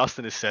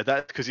Dustin has said that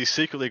is because he's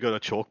secretly got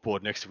a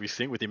chalkboard next to his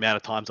thing with the amount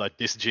of times I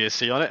diss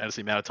GSC on it, and it's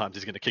the amount of times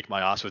he's going to kick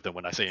my ass with them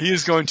when I see him. He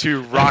is going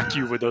to rock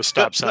you with those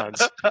stop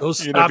signs.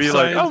 Those You're gonna stop be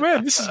signs, like, oh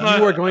man, this is my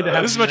you are going to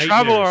have this is my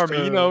travel nightmares.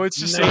 army. You know, it's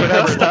just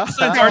Nightmares. Stop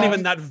signs aren't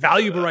even that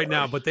valuable right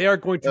now, but they are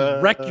going to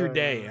wreck your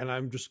day, and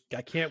I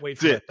can't wait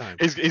for that time.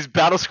 His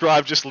battle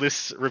scribe just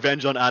lists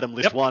Revenge on Adam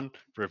list Yep. 1,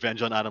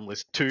 Revenge on Adam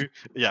list 2.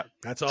 Yeah,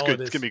 That's all good.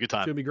 it is. It's gonna be a good It's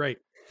time. gonna be great.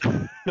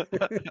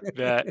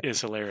 That is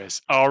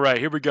hilarious. All right,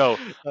 here we go.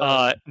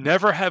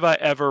 Never have I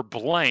ever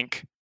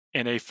blank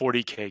in a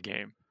 40K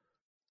game,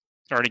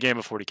 or in a game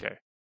of 40K.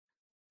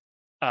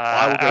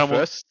 I will go Adam,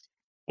 first.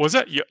 Was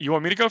that you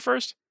want me to go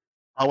first?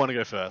 I want to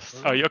go first.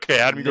 Oh, okay,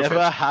 Adam, you go Never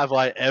first. have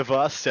I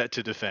ever set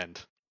to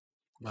defend.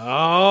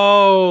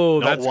 Oh,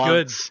 Not that's good.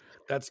 once,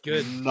 That's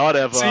good. Not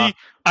ever. See,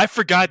 I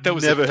forgot that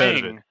was Never a heard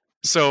of thing.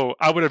 So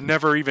I would have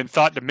never even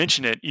thought to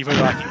mention it, even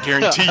though I can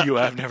guarantee you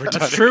I've never done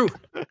That's it. true.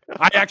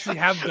 I actually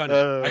have done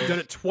it. I've done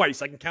it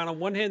twice. I can count on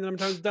one hand the number of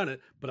times I've done it,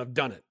 but I've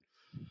done it.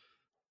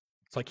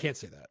 So I can't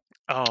say that.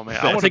 Oh man,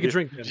 Yeah, I want to Take a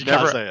drink. You Then. can't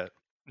never- say it.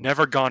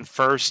 never gone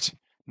first.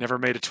 Never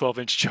made a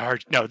 12-inch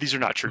charge. No, these are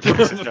not true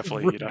things. It's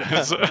definitely, Do you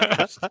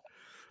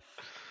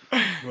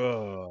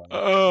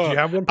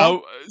have one,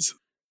 Paul?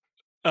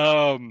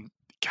 God,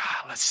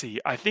 let's see.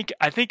 I think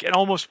it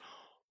almost.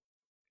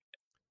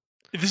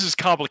 This is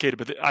complicated,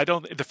 but I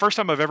don't. The first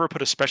time I've ever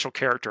put a special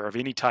character of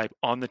any type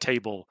on the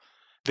table,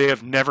 they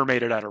have never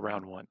made it out of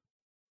round one.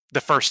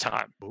 The first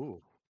time,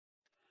 Ooh.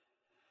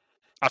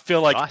 I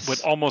feel like Nice.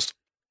 with almost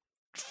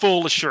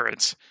full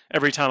assurance,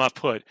 every time I've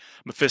put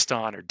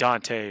Mephiston or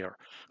Dante or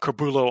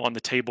Corbulo on the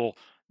table,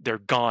 they're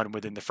gone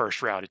within the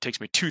first round. It takes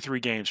me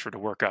 2-3 games for it to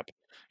work up.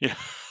 You know,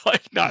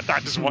 like not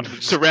just one.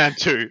 So round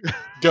 2.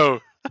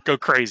 Go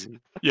crazy.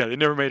 Yeah, they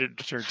never made it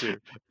to turn 2.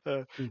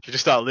 You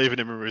just start leaving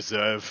him in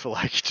reserve for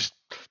like, just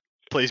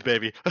please,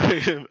 baby,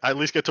 at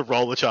least get to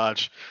roll the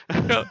charge.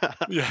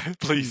 Yeah,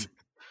 please.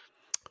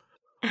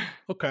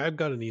 Okay, I've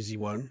got an easy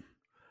one.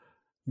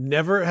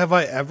 Never have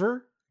I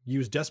ever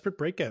used Desperate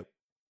Breakout.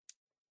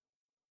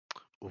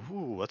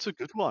 Ooh, that's a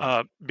good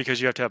one. Because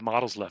you have to have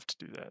models left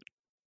to do that.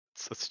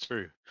 That's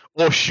true.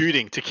 Or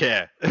shooting to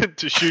care,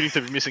 to shooting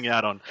to be missing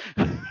out on.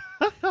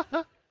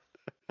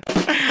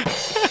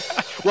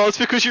 Well, it's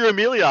because you're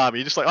Amelia Army.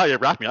 You're just like, oh yeah,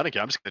 wrap me. I don't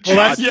care. I'm just gonna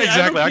charge. Yeah,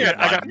 exactly. I got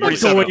I'm not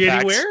 47 going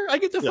packs. anywhere. I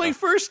get to play Yeah.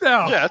 first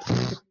now.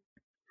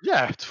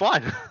 Yeah, it's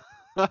fine.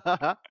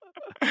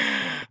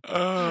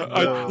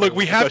 Look,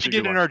 we have That's to a get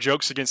good in one. our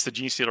jokes against the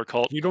Gene Stealer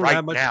cult. You don't right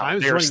have much now. time.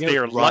 They are, It's running they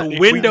are out. lurking. The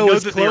We window know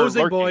is that they are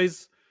closing, lurking.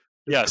 boys.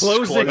 Yes,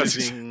 Closing.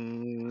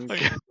 Closing.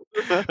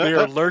 they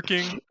are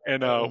lurking,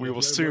 and we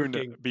will They're soon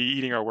lurking. be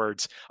eating our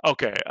words.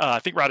 Okay, I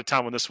think we're out of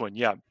time on this one.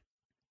 Yeah,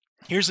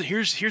 here's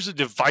a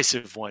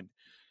divisive one: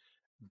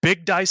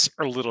 big dice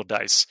or little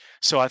dice.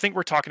 So I think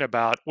we're talking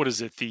about what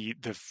is it, the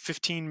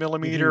 15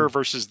 millimeter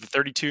versus the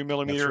 32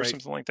 millimeter or right.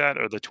 something like that,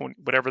 or the 20,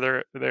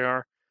 whatever they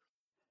are.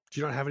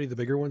 Do you not have any of the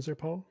bigger ones there,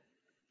 Paul?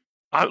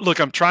 Look,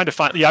 I'm trying to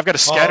find. Yeah, I've got a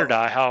scatter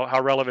die.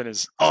 How relevant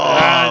is?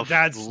 Oh,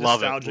 That's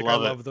love it, nostalgic.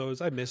 love I it. love those.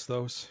 I miss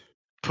those.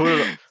 Put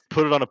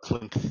it on a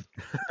plinth.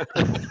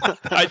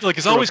 Look,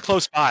 it's always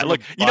close by.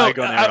 Look, you know,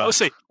 bygone era. let's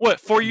say what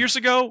 4 years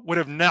ago would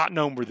have not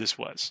known where this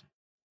was.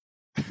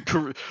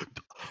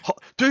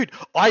 Dude,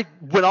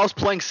 when I was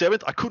playing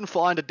 7th, I couldn't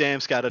find a damn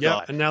scatter Yeah,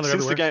 die. and now they're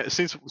since the everywhere. game,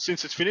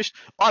 since it's finished,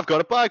 I've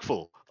got a bag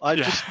full.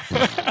 Just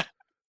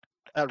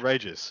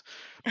outrageous.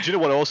 Do you know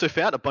what I also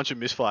found? A bunch of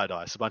misfire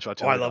dice, a bunch of Oh,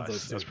 I artillery love dice.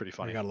 those. That's too. pretty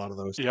funny. I got a lot of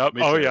those. Yep.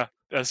 Me Oh too. yeah.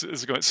 That's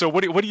going. So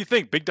what do you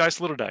think? Big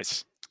dice, little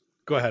dice?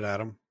 Go ahead,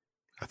 Adam.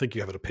 I think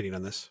you have an opinion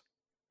on this.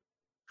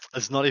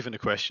 It's not even a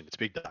question. It's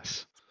big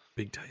dice.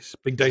 Big dice.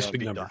 Big dice, Yeah,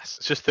 big number. dice.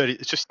 It's just 30.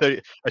 It's just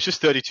 30. It's just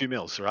 32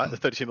 mils, right? The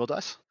 32 mil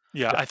dice.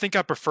 Yeah, I think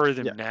I prefer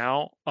them Yeah.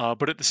 now.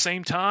 But at the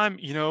same time,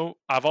 you know,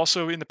 I've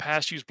also in the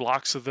past used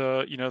blocks of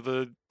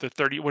the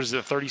 30. What is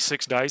it?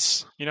 36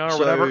 dice. You know, or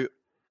whatever.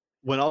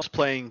 when I was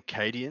playing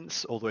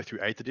Cadians all the way through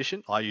 8th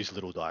edition, I used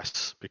little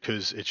dice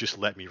because it just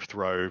let me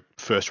throw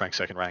first rank,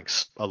 second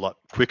ranks a lot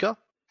quicker.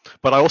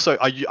 But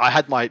I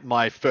had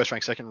my first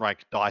rank, second rank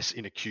dice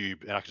in a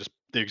cube, and I could just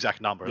the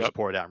exact number, just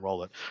pour it out and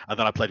roll it, and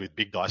then I played with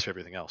big dice for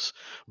everything else.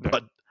 Yep.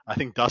 But I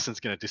think Dustin's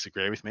going to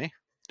disagree with me.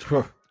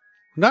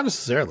 Not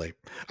necessarily.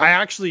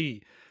 I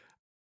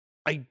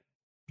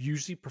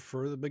usually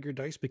prefer the bigger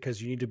dice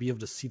because you need to be able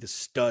to see the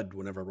stud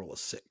whenever I roll a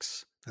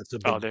 6. That's a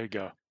big, there you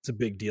go. It's a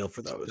big deal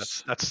for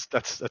those.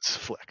 That's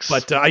flex.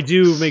 But I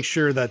do make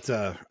sure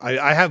that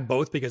I have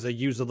both because I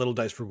use the little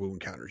dice for wound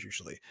counters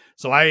usually.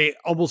 So I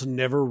almost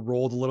never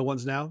roll the little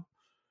ones now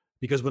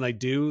because when I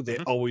do, they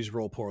always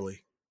roll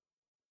poorly.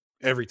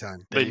 Every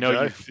time. They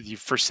know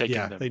you've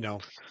forsaken them. They know.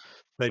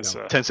 They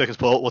know. 10 seconds,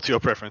 Paul. What's your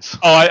preference?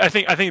 Oh, I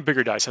think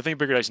bigger dice. I think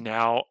bigger dice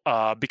now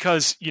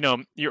because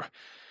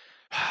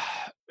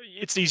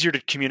it's easier to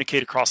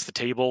communicate across the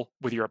table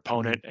with your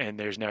opponent, and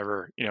there's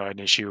never an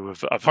issue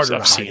of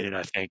seeing it.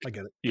 I think. I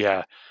get it.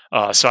 Yeah.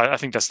 So I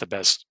think that's the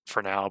best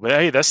for now. But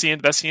hey, that's the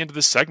end of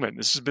this segment.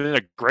 This has been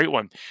a great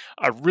one.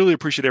 I really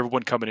appreciate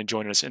everyone coming and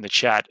joining us in the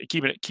chat.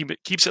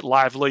 Keeps it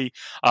lively.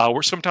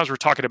 We're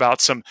talking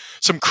about some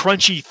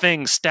crunchy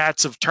things,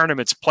 stats of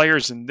tournaments,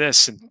 players in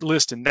this and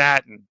list and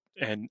that,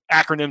 and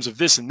acronyms of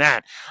this and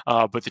that.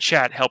 But the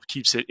chat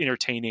keeps it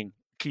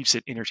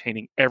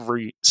entertaining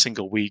every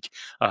single week.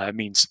 It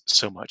means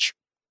so much.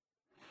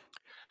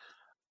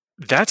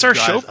 That's our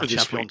show for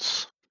this week.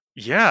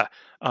 Yeah.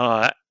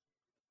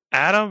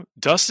 Adam,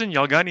 Dustin,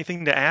 y'all got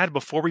anything to add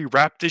before we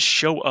wrap this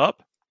show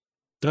up?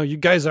 No, you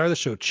guys are the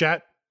show.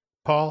 Chat,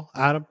 Paul,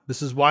 Adam,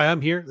 this is why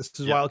I'm here. This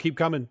is why I'll keep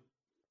coming.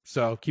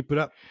 So keep it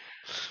up.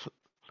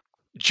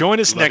 Join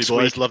us next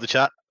week. Love the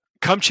chat.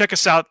 Come check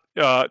us out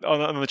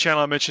on the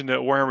channel I mentioned at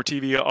Warhammer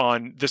TV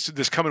on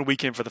this coming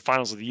weekend for the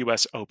finals of the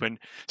U.S. Open.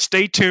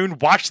 Stay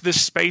tuned. Watch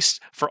this space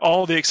for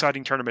all the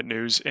exciting tournament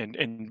news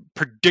and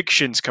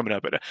predictions coming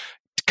up.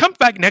 Come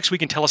back next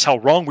week and tell us how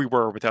wrong we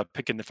were with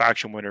picking the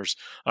faction winners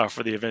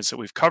for the events that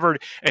we've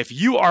covered. If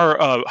you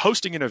are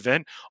hosting an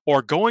event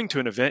or going to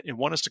an event and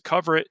want us to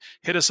cover it,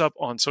 hit us up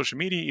on social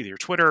media, either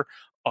Twitter,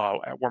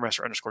 at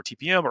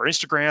Warmaster_TPM or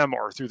Instagram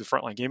or through the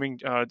Frontline Gaming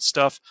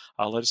stuff.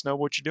 Let us know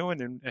what you're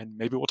doing and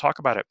maybe we'll talk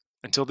about it.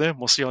 Until then,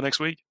 we'll see y'all next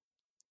week.